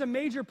 David is a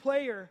major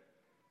player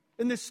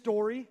in this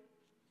story,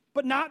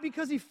 but not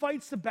because he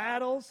fights the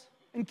battles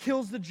and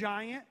kills the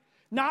giant,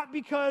 not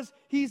because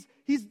he's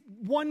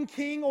one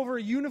king over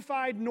a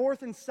unified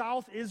north and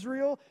south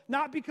Israel,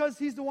 not because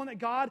he's the one that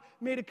God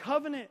made a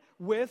covenant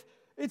with.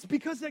 It's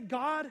because that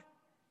God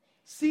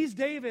sees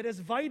David as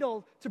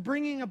vital to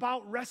bringing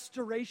about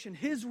restoration,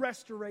 his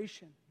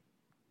restoration.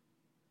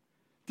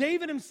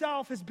 David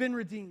himself has been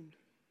redeemed.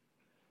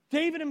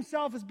 David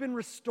himself has been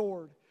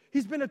restored.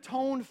 He's been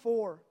atoned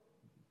for.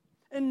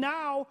 And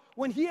now,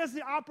 when he has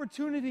the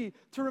opportunity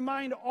to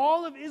remind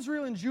all of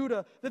Israel and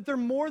Judah that they're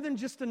more than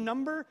just a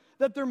number,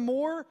 that they're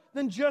more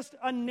than just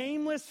a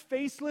nameless,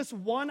 faceless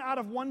 1 out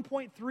of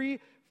 1.3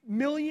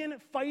 million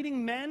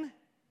fighting men,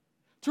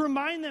 to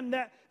remind them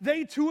that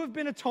they too have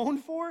been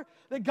atoned for,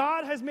 that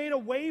God has made a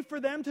way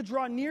for them to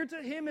draw near to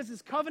him as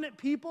his covenant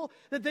people,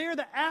 that they are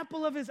the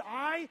apple of his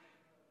eye,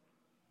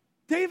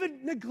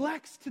 David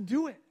neglects to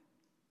do it.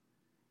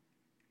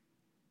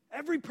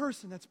 Every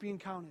person that's being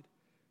counted,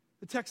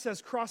 the text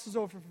says, crosses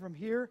over from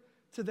here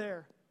to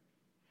there.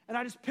 And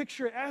I just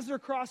picture it as they're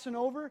crossing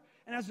over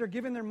and as they're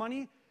giving their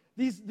money,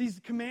 these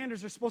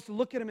commanders are supposed to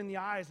look at him in the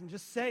eyes and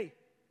just say,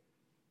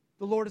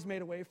 the Lord has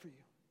made a way for you.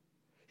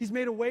 He's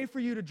made a way for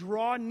you to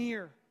draw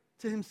near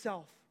to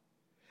himself.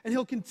 And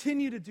he'll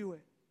continue to do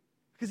it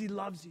because he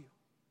loves you.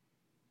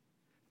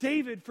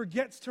 David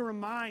forgets to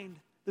remind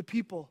the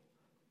people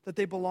that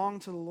they belong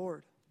to the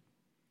Lord.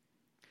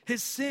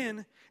 His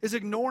sin is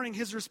ignoring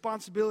his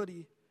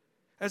responsibility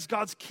as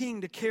God's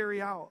king to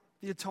carry out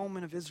the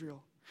atonement of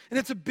Israel. And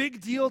it's a big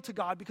deal to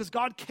God because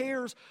God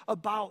cares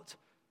about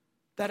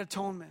that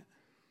atonement.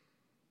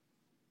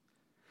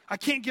 I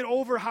can't get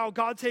over how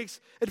God takes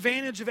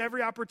advantage of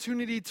every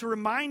opportunity to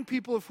remind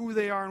people of who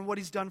they are and what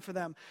he's done for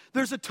them.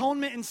 There's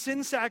atonement in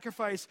sin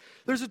sacrifice.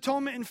 There's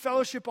atonement in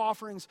fellowship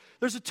offerings.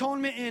 There's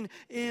atonement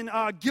in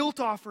guilt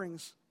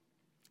offerings.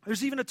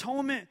 There's even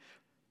atonement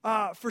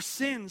for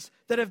sins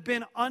that have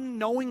been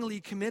unknowingly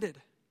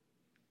committed.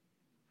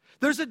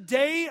 There's a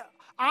day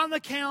on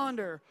the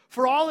calendar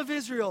for all of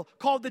Israel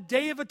called the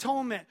Day of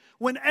Atonement,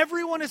 when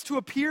everyone is to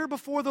appear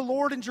before the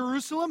Lord in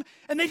Jerusalem,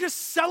 and they just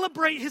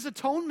celebrate his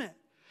atonement.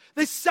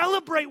 They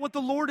celebrate what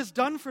the Lord has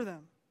done for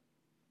them.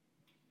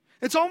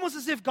 It's almost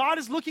as if God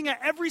is looking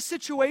at every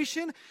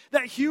situation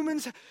that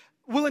humans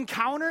will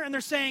encounter, and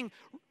they're saying,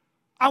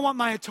 I want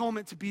my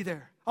atonement to be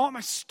there. I want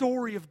my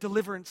story of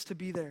deliverance to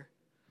be there.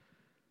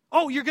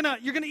 Oh, you're gonna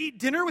eat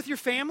dinner with your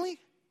family?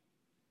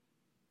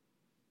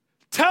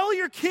 Tell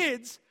the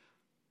kids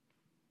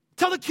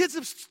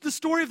the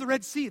story of the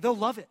Red Sea. They'll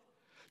love it.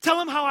 Tell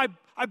them how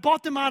I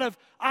bought them out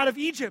of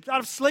Egypt, out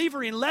of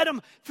slavery, and led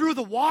them through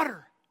the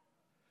water.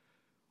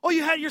 Oh,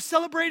 you're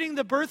celebrating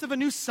the birth of a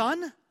new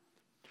son?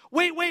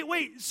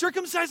 Wait.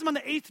 Circumcise him on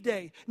the 8th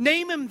day.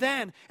 Name him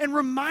then and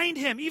remind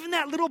him, even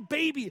that little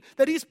baby,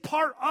 that he's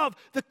part of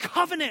the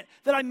covenant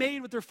that I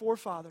made with their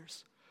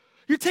forefathers.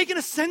 You're taking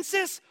a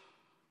census?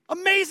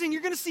 Amazing.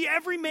 You're going to see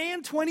every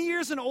man 20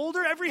 years and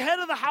older, every head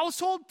of the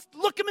household.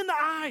 Look him in the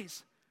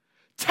eyes.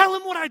 Tell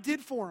him what I did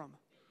for him.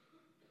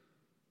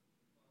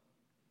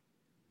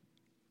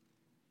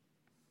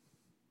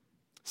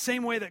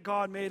 Same way that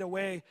God made a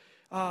way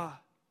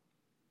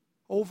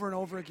over and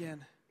over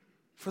again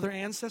for their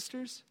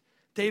ancestors,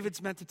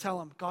 David's meant to tell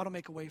them, God will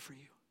make a way for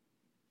you.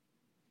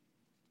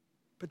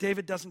 But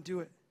David doesn't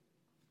do it.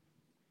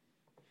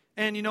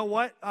 And you know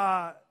what?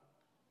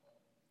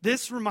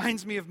 This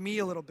reminds me of me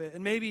a little bit.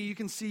 And maybe you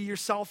can see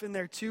yourself in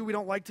there too. We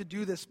don't like to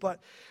do this, but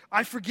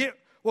I forget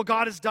what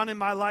God has done in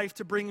my life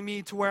to bring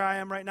me to where I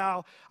am right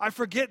now. I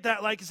forget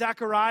that, like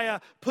Zechariah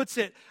puts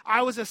it,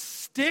 I was a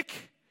stick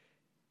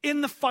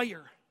in the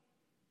fire.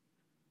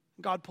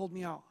 God pulled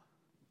me out.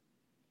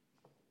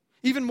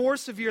 Even more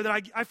severe,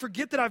 that I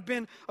forget that I've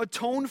been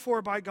atoned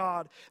for by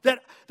God,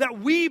 that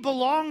we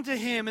belong to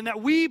him and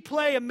that we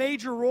play a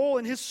major role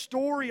in his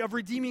story of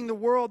redeeming the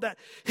world, that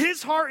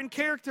his heart and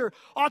character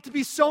ought to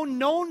be so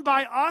known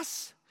by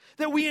us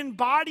that we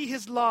embody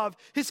his love,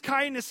 his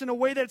kindness in a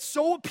way that's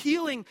so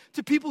appealing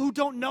to people who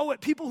don't know it,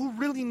 people who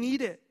really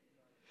need it.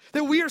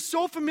 That we are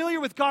so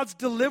familiar with God's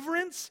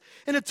deliverance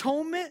and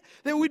atonement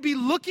that we'd be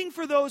looking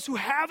for those who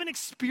haven't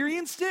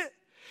experienced it,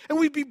 and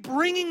we'd be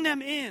bringing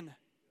them in.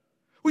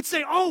 We'd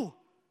say, oh,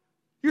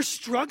 you're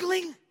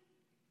struggling?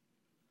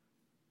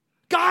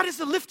 God is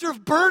the lifter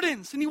of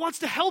burdens, and he wants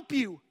to help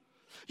you.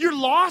 You're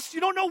lost.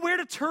 You don't know where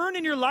to turn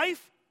in your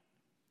life.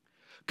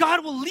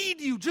 God will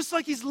lead you just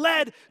like he's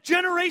led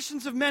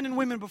generations of men and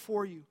women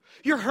before you.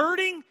 You're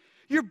hurting.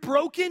 You're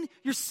broken.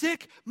 You're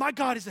sick. My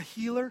God is a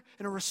healer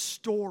and a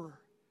restorer.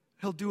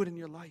 He'll do it in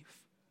your life.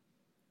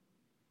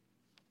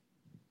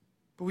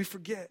 But we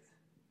forget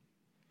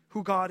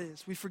who God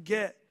is. We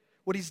forget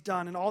what he's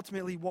done, and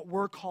ultimately what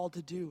we're called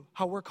to do,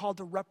 how we're called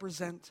to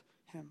represent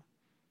him.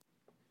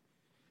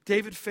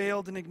 David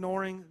failed in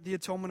ignoring the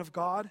atonement of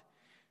God,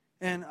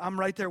 and I'm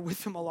right there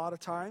with him a lot of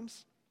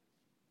times.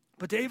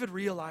 But David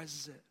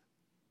realizes it.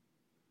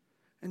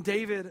 And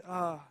David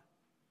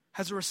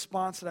has a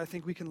response that I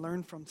think we can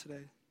learn from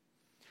today.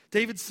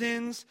 David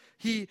sins,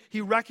 he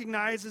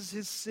recognizes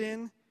his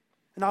sin,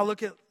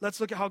 and let's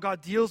look at how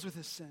God deals with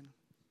his sin.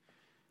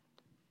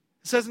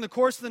 It says, in the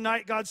course of the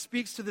night, God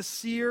speaks to the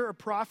seer, a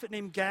prophet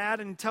named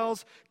Gad, and he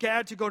tells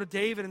Gad to go to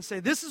David and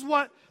say, this is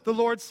what the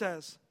Lord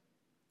says.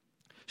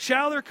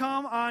 Shall there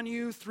come on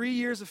you 3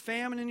 years of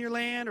famine in your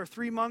land, or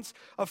 3 months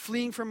of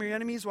fleeing from your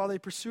enemies while they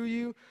pursue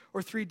you,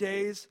 or 3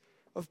 days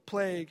of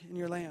plague in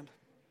your land?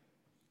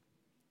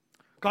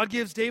 God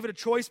gives David a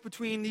choice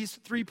between these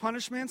 3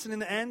 punishments, and in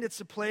the end, it's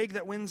the plague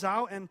that wins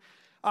out. And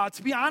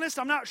to be honest,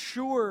 I'm not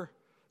sure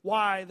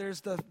why there's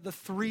the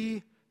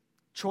 3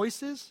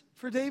 choices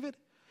for David.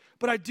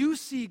 But I do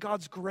see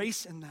God's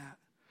grace in that.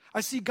 I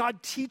see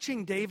God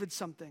teaching David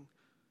something.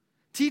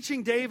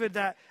 Teaching David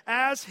that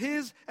as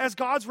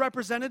God's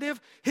representative,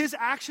 his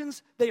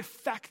actions, they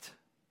affect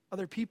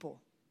other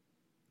people.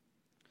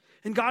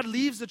 And God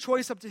leaves the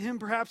choice up to him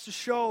perhaps to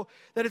show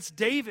that it's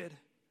David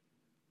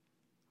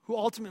who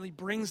ultimately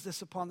brings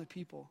this upon the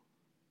people.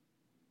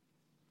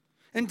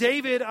 And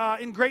David,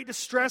 in great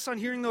distress on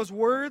hearing those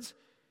words,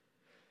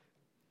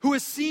 who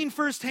has seen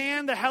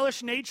firsthand the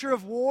hellish nature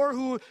of war,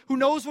 who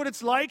knows what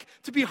it's like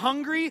to be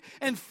hungry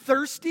and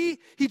thirsty,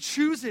 he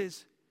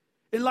chooses,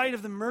 in light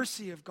of the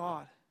mercy of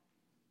God,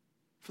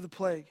 for the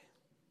plague.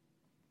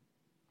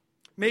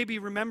 Maybe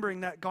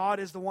remembering that God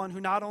is the one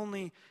who not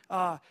only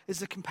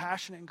is a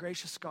compassionate and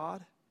gracious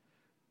God,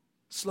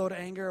 slow to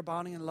anger,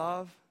 abounding in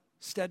love,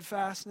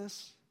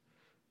 steadfastness,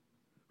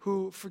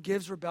 who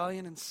forgives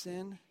rebellion and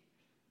sin.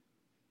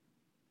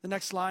 The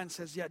next line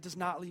says, yet does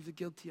not leave the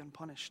guilty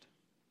unpunished.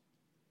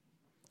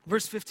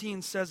 Verse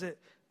 15 says it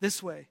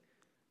this way.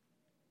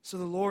 So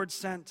the Lord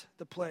sent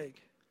the plague.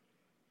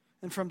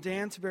 And from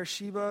Dan to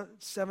Beersheba,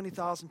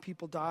 70,000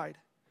 people died.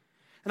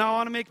 And I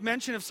want to make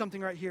mention of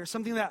something right here,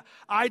 something that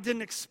I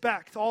didn't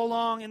expect. All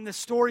along in the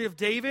story of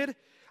David,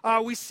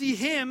 we see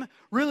him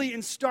really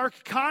in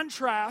stark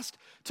contrast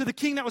to the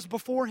king that was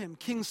before him,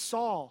 King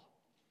Saul.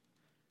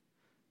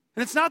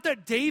 And it's not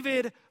that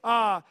David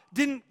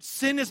didn't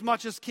sin as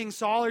much as King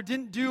Saul or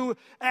didn't do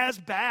as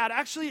bad.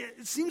 Actually,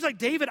 it seems like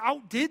David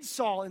outdid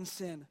Saul in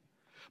sin.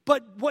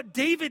 But what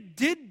David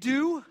did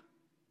do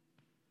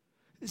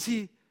is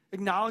he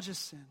acknowledged his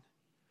sin.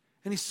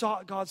 And he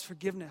sought God's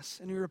forgiveness.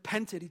 And he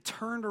repented. He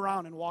turned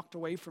around and walked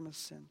away from his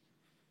sin.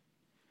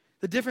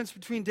 The difference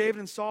between David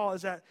and Saul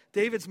is that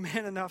David's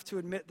man enough to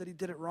admit that he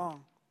did it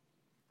wrong.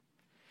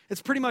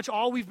 It's pretty much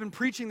all we've been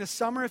preaching this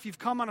summer. If you've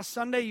come on a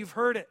Sunday, you've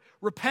heard it.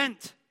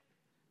 Repent.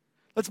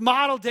 Let's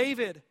model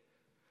David.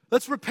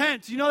 Let's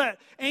repent. You know that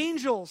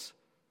angels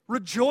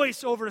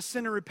rejoice over a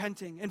sinner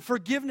repenting, and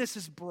forgiveness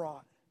is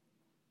brought.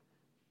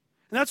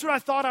 And that's what I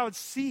thought I would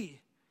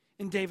see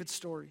in David's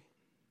story.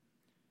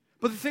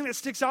 But the thing that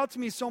sticks out to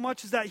me so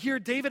much is that here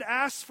David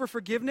asks for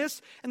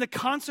forgiveness, and the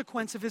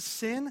consequence of his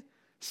sin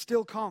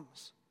still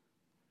comes.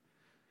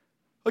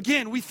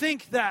 Again, we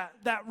think that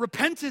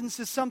repentance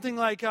is something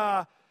like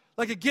a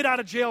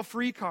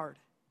get-out-of-jail-free card.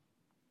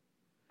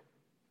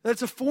 That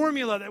it's a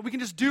formula that we can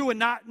just do and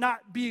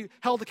not be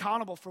held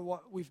accountable for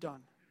what we've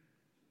done.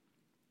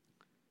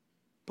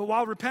 But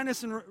while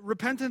repentance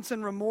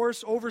and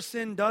remorse over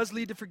sin does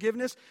lead to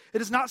forgiveness, it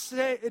does not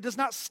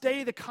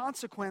stay the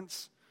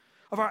consequence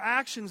of our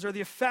actions or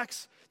the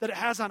effects that it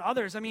has on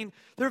others. I mean,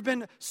 there have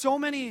been so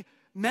many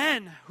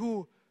men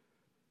who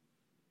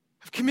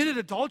have committed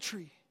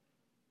adultery,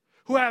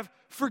 who have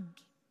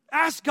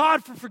asked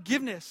God for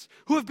forgiveness,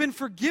 who have been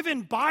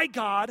forgiven by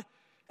God,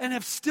 and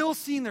have still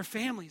seen their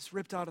families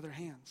ripped out of their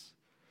hands.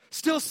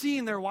 Still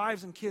seeing their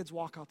wives and kids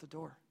walk out the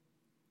door.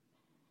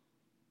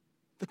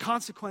 The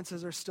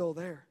consequences are still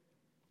there.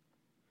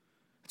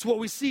 It's what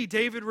we see.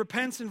 David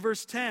repents in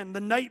verse 10.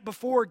 The night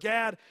before,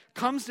 Gad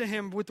comes to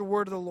him with the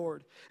word of the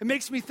Lord. It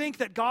makes me think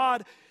that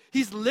God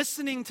He's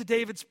listening to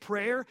David's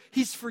prayer.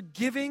 He's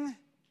forgiving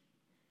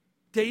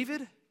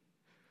David.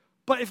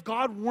 But if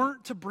God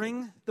weren't to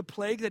bring the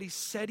plague that he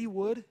said he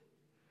would,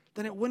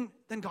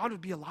 then God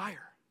would be a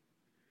liar.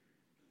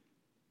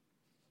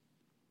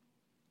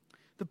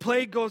 The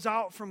plague goes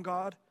out from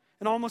God,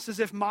 and almost as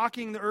if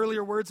mocking the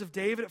earlier words of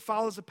David, it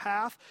follows a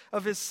path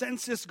of his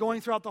census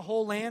going throughout the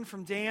whole land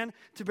from Dan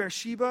to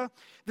Beersheba.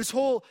 This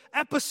whole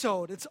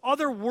episode, it's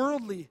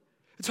otherworldly.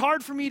 It's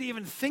hard for me to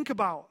even think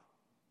about.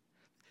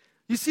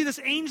 You see this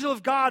angel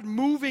of God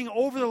moving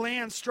over the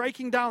land,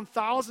 striking down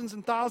thousands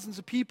and thousands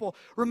of people,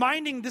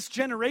 reminding this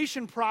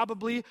generation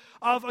probably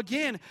of,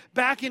 again,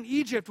 back in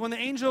Egypt when the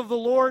angel of the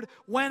Lord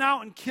went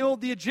out and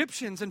killed the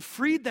Egyptians and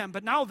freed them.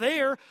 But now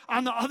they're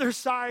on the other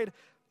side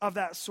of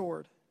that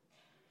sword.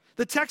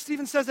 The text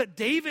even says that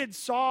David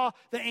saw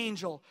the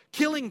angel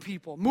killing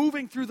people,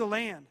 moving through the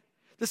land,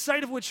 the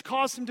sight of which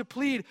caused him to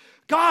plead,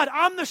 God,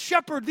 I'm the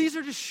shepherd, these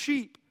are just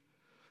sheep.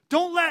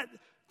 Don't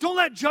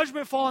let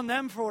judgment fall on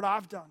them for what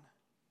I've done.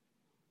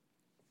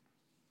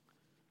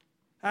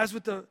 As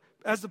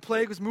the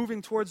plague was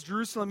moving towards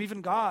Jerusalem,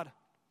 even God,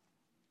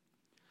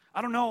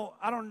 I don't know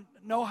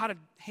how to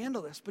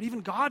handle this, but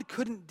even God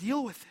couldn't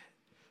deal with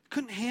it,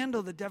 couldn't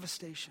handle the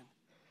devastation.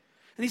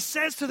 And he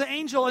says to the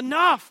angel,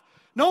 enough,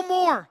 no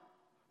more,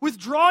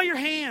 withdraw your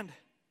hand.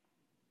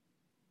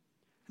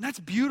 And that's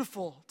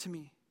beautiful to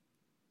me.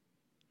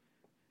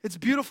 It's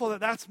beautiful that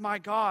that's my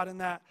God,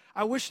 and that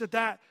I wish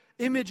that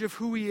image of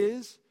who he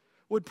is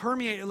would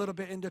permeate a little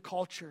bit into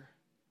culture.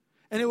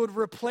 And it would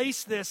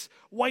replace this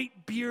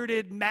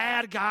white-bearded,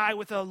 mad guy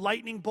with a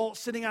lightning bolt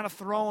sitting on a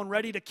throne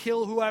ready to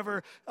kill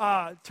whoever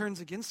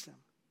turns against him.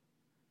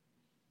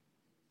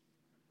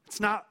 It's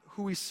not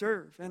who we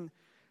serve. And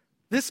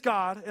this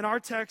God, in our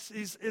text,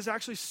 is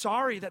actually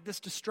sorry that this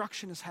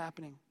destruction is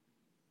happening,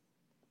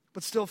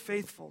 but still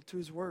faithful to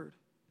his word.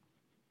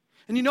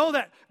 And you know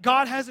that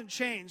God hasn't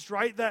changed,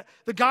 right? That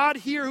the God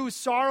here who is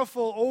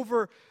sorrowful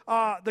over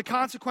the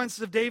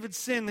consequences of David's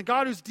sin, the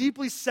God who's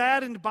deeply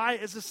saddened by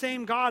it, is the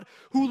same God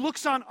who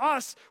looks on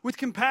us with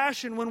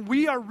compassion when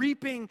we are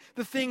reaping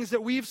the things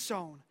that we've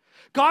sown.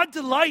 God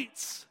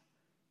delights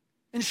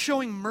in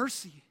showing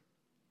mercy.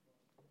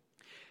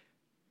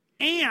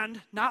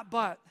 And, not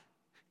but,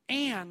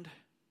 and,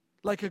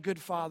 like a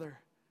good father,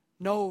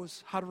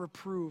 knows how to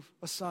reprove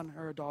a son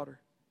or a daughter.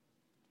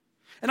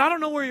 And I don't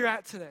know where you're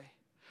at today.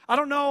 I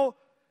don't know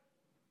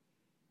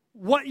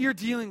what you're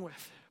dealing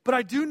with, but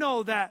I do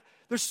know that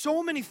there's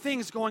so many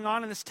things going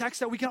on in this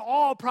text that we can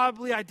all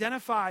probably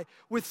identify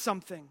with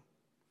something.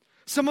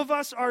 Some of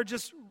us are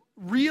just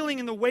reeling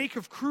in the wake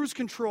of cruise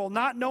control,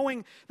 not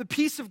knowing the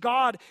peace of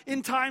God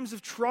in times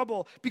of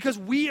trouble because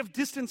we have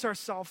distanced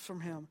ourselves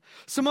from him.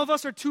 Some of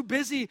us are too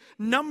busy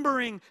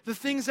numbering the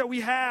things that we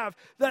have,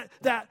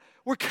 that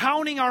we're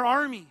counting our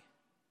army,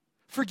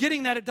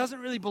 forgetting that it doesn't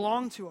really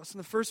belong to us in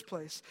the first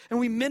place, and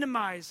we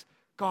minimize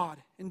God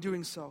in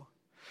doing so.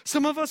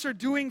 Some of us are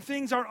doing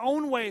things our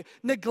own way,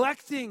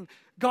 neglecting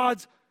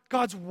God's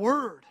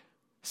word,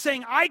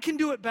 saying, I can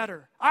do it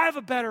better. I have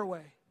a better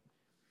way.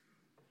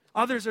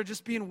 Others are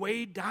just being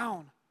weighed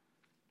down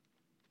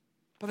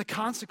by the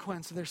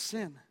consequence of their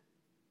sin.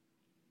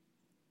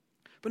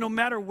 But no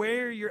matter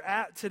where you're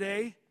at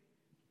today,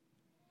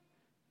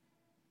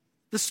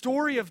 the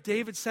story of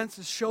David's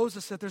census shows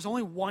us that there's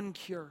only one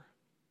cure.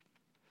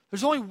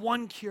 There's only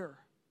one cure.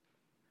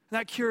 And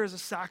that cure is a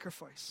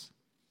sacrifice.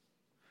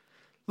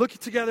 Look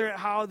together at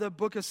how the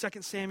book of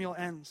 2 Samuel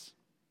ends.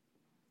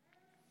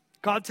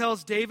 God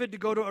tells David to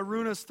go to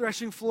Araunah's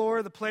threshing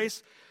floor, the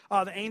place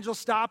the angel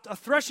stopped. A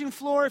threshing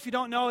floor, if you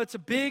don't know, it's a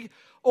big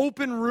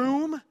open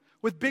room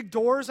with big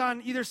doors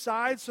on either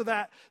side so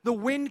that the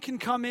wind can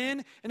come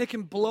in and it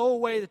can blow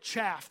away the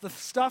chaff, the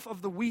stuff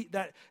of the wheat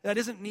that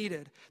isn't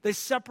needed. They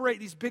separate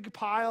these big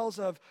piles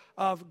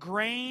of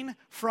grain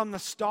from the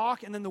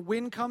stalk, and then the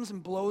wind comes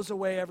and blows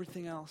away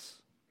everything else.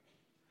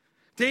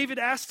 David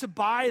asked to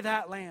buy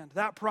that land,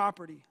 that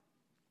property,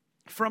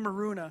 from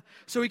Araunah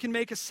so he can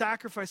make a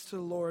sacrifice to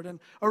the Lord. And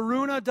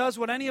Araunah does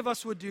what any of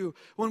us would do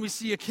when we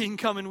see a king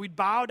coming. We'd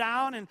bow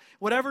down, and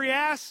whatever he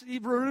asks,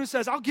 Araunah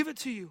says, I'll give it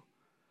to you.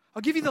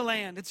 I'll give you the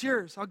land, it's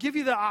yours. I'll give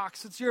you the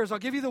ox, it's yours. I'll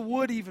give you the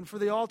wood even for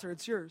the altar,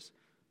 it's yours.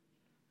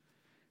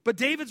 But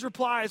David's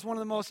reply is one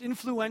of the most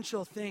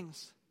influential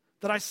things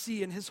that I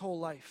see in his whole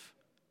life.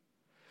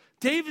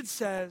 David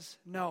says,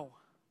 no.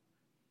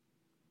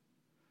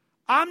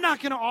 I'm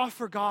not going to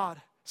offer God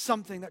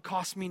something that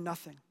costs me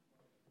nothing.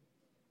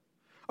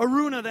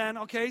 Araunah then,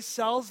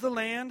 sells the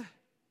land,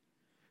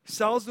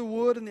 sells the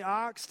wood and the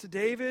ox to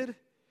David.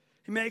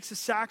 He makes a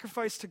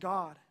sacrifice to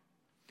God.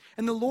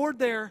 And the Lord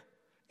there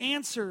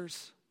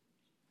answers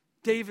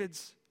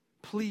David's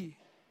plea.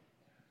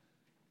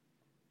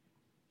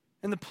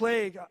 And the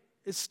plague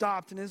is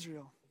stopped in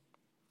Israel.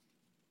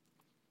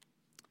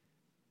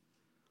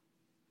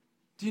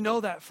 Do you know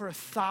that for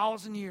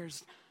 1,000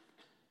 years,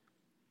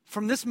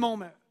 from this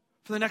moment,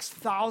 for the next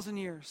 1,000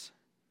 years,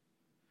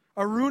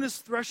 Araunah's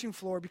threshing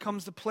floor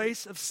becomes the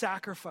place of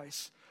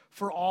sacrifice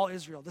for all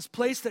Israel. This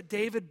place that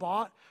David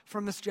bought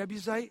from this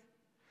Jebusite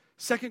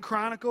 2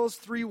 Chronicles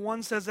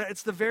 3:1 says that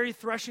it's the very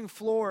threshing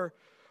floor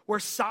where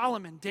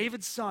Solomon,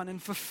 David's son, in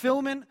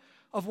fulfillment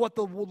of what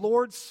the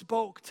Lord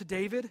spoke to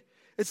David,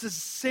 it's the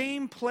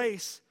same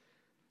place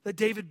that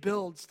David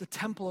builds the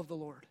temple of the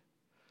Lord,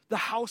 the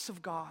house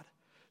of God,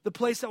 the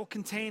place that will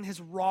contain his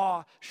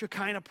raw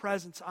Shekinah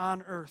presence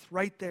on earth,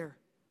 right there.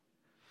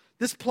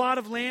 This plot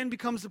of land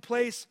becomes the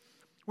place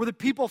where the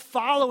people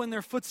follow in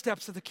their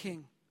footsteps of the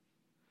king.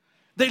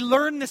 They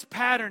learn this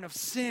pattern of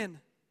sin,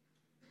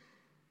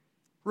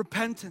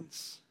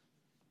 repentance,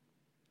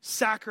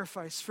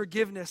 sacrifice,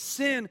 forgiveness.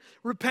 Sin,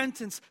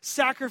 repentance,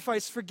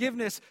 sacrifice,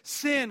 forgiveness.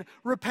 Sin,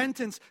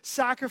 repentance,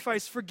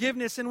 sacrifice,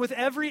 forgiveness. And with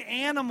every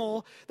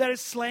animal that is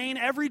slain,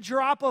 every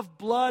drop of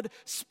blood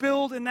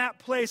spilled in that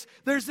place,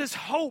 there's this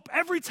hope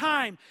every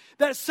time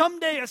that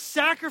someday a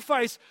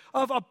sacrifice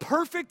of a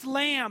perfect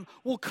lamb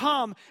will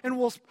come and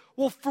will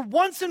for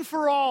once and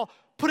for all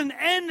put an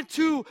end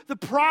to the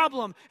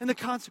problem and the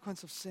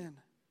consequence of sin.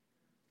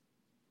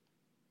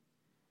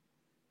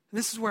 And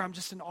this is where I'm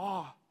just in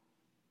awe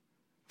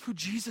of who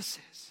Jesus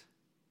is.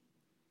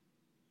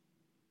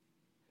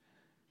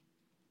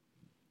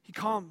 He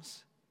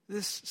comes,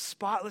 this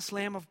spotless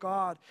Lamb of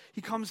God. He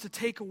comes to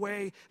take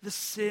away the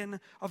sin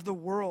of the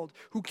world,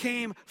 who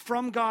came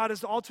from God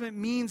as the ultimate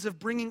means of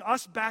bringing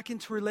us back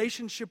into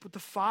relationship with the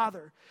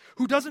Father,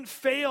 who doesn't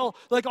fail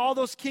like all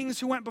those kings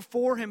who went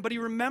before him, but he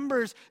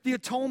remembers the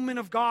atonement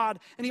of God,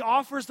 and he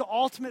offers the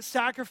ultimate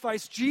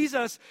sacrifice.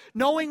 Jesus,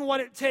 knowing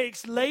what it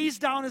takes, lays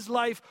down his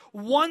life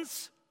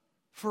once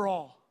for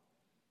all.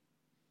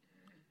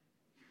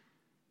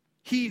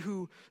 He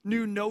who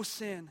knew no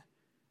sin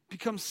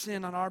becomes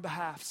sin on our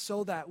behalf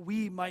so that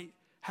we might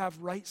have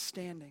right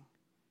standing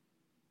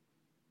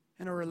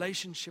in a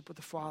relationship with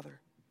the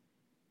Father.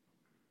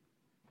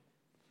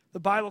 The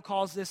Bible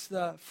calls this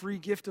the free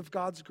gift of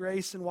God's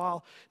grace, and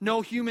while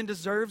no human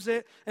deserves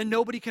it and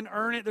nobody can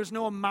earn it, there's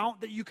no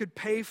amount that you could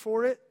pay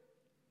for it,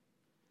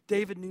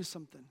 David knew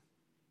something.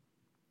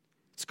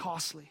 It's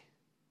costly.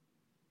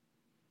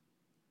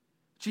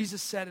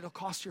 Jesus said it'll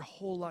cost your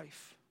whole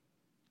life.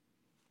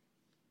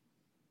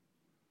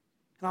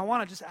 And I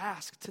want to just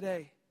ask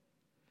today,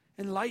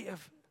 in light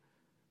of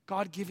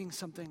God giving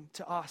something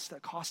to us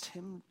that cost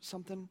him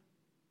something,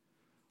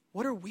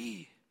 what are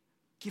we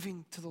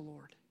giving to the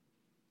Lord?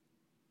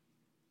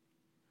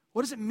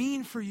 What does it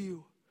mean for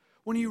you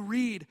when you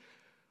read,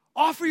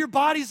 offer your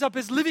bodies up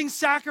as living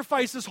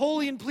sacrifices,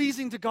 holy and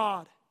pleasing to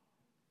God?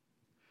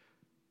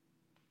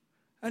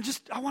 And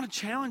I want to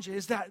challenge you,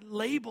 is that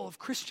label of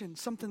Christian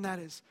something that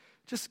is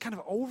just kind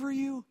of over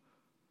you?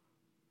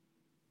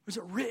 Or is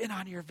it written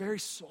on your very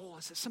soul?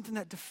 Is it something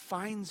that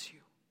defines you?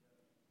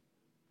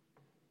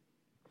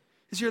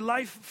 Is your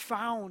life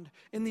found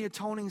in the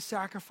atoning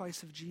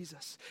sacrifice of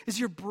Jesus? Is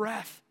your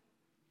breath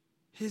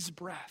his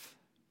breath?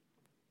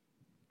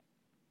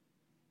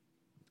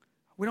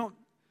 We don't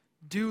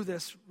do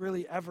this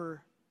really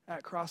ever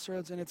at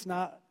Crossroads, and it's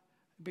not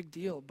a big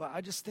deal. But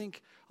I just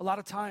think a lot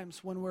of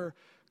times when we're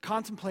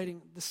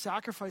contemplating the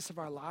sacrifice of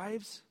our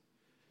lives,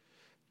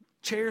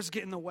 chairs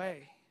get in the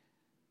way.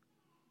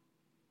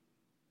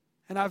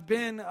 And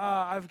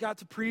I've got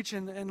to preach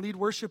and lead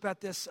worship at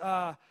this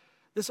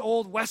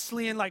old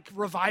Wesleyan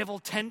revival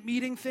tent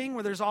meeting thing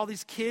where there's all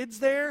these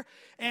kids there,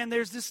 and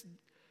there's this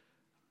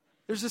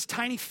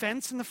tiny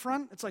fence in the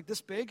front. It's like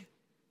this big.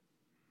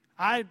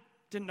 I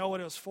didn't know what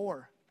it was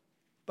for,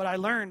 but I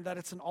learned that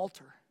it's an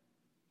altar.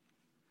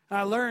 And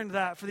I learned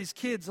that for these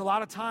kids, a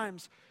lot of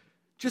times,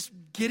 just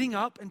getting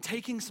up and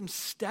taking some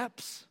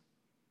steps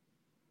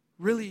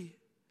really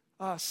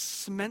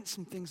cement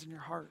some things in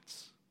your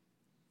hearts.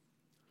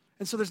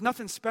 And so there's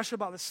nothing special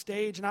about the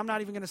stage, and I'm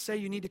not even going to say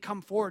you need to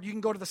come forward. You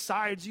can go to the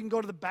sides, you can go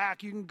to the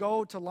back, you can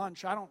go to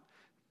lunch.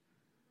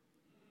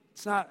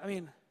 It's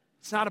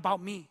not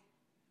about me.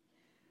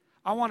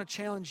 I want to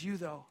challenge you,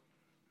 though,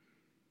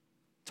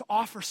 to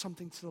offer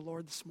something to the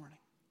Lord this morning.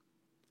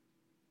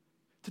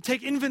 To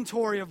take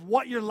inventory of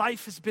what your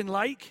life has been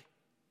like.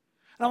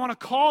 And I want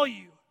to call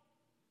you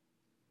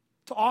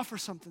to offer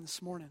something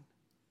this morning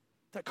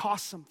that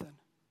costs something.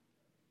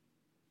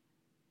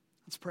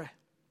 Let's pray.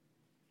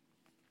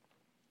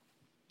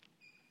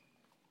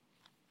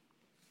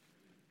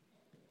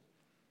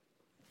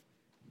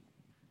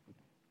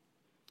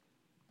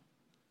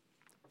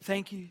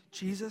 Thank you,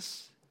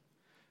 Jesus.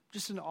 I'm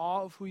just in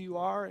awe of who you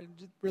are, and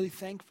just really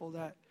thankful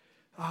that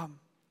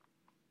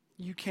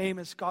you came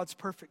as God's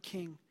perfect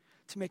King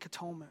to make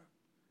atonement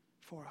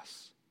for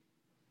us.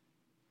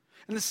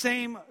 And the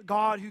same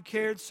God who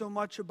cared so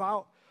much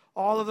about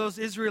all of those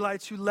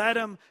Israelites who led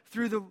him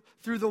through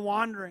the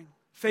wandering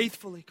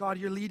faithfully. God,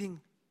 you're leading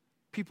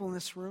people in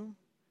this room.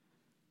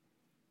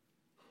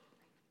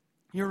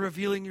 You're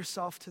revealing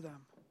yourself to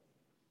them.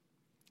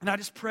 And I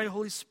just pray,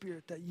 Holy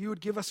Spirit, that you would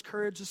give us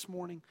courage this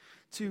morning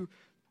to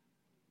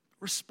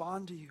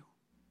respond to you.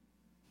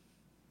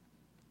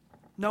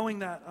 Knowing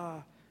that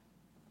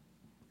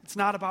it's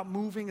not about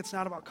moving, it's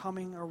not about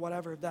coming or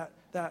whatever,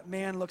 that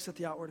man looks at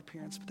the outward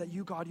appearance, but that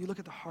you, God, you look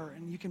at the heart,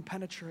 and you can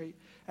penetrate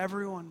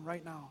everyone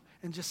right now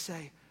and just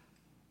say,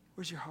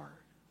 where's your heart?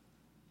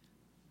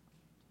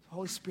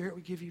 Holy Spirit,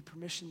 we give you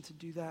permission to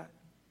do that.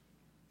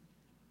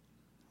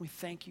 We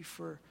thank you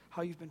for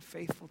how you've been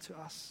faithful to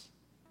us.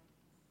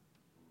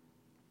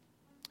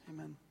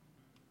 Amen.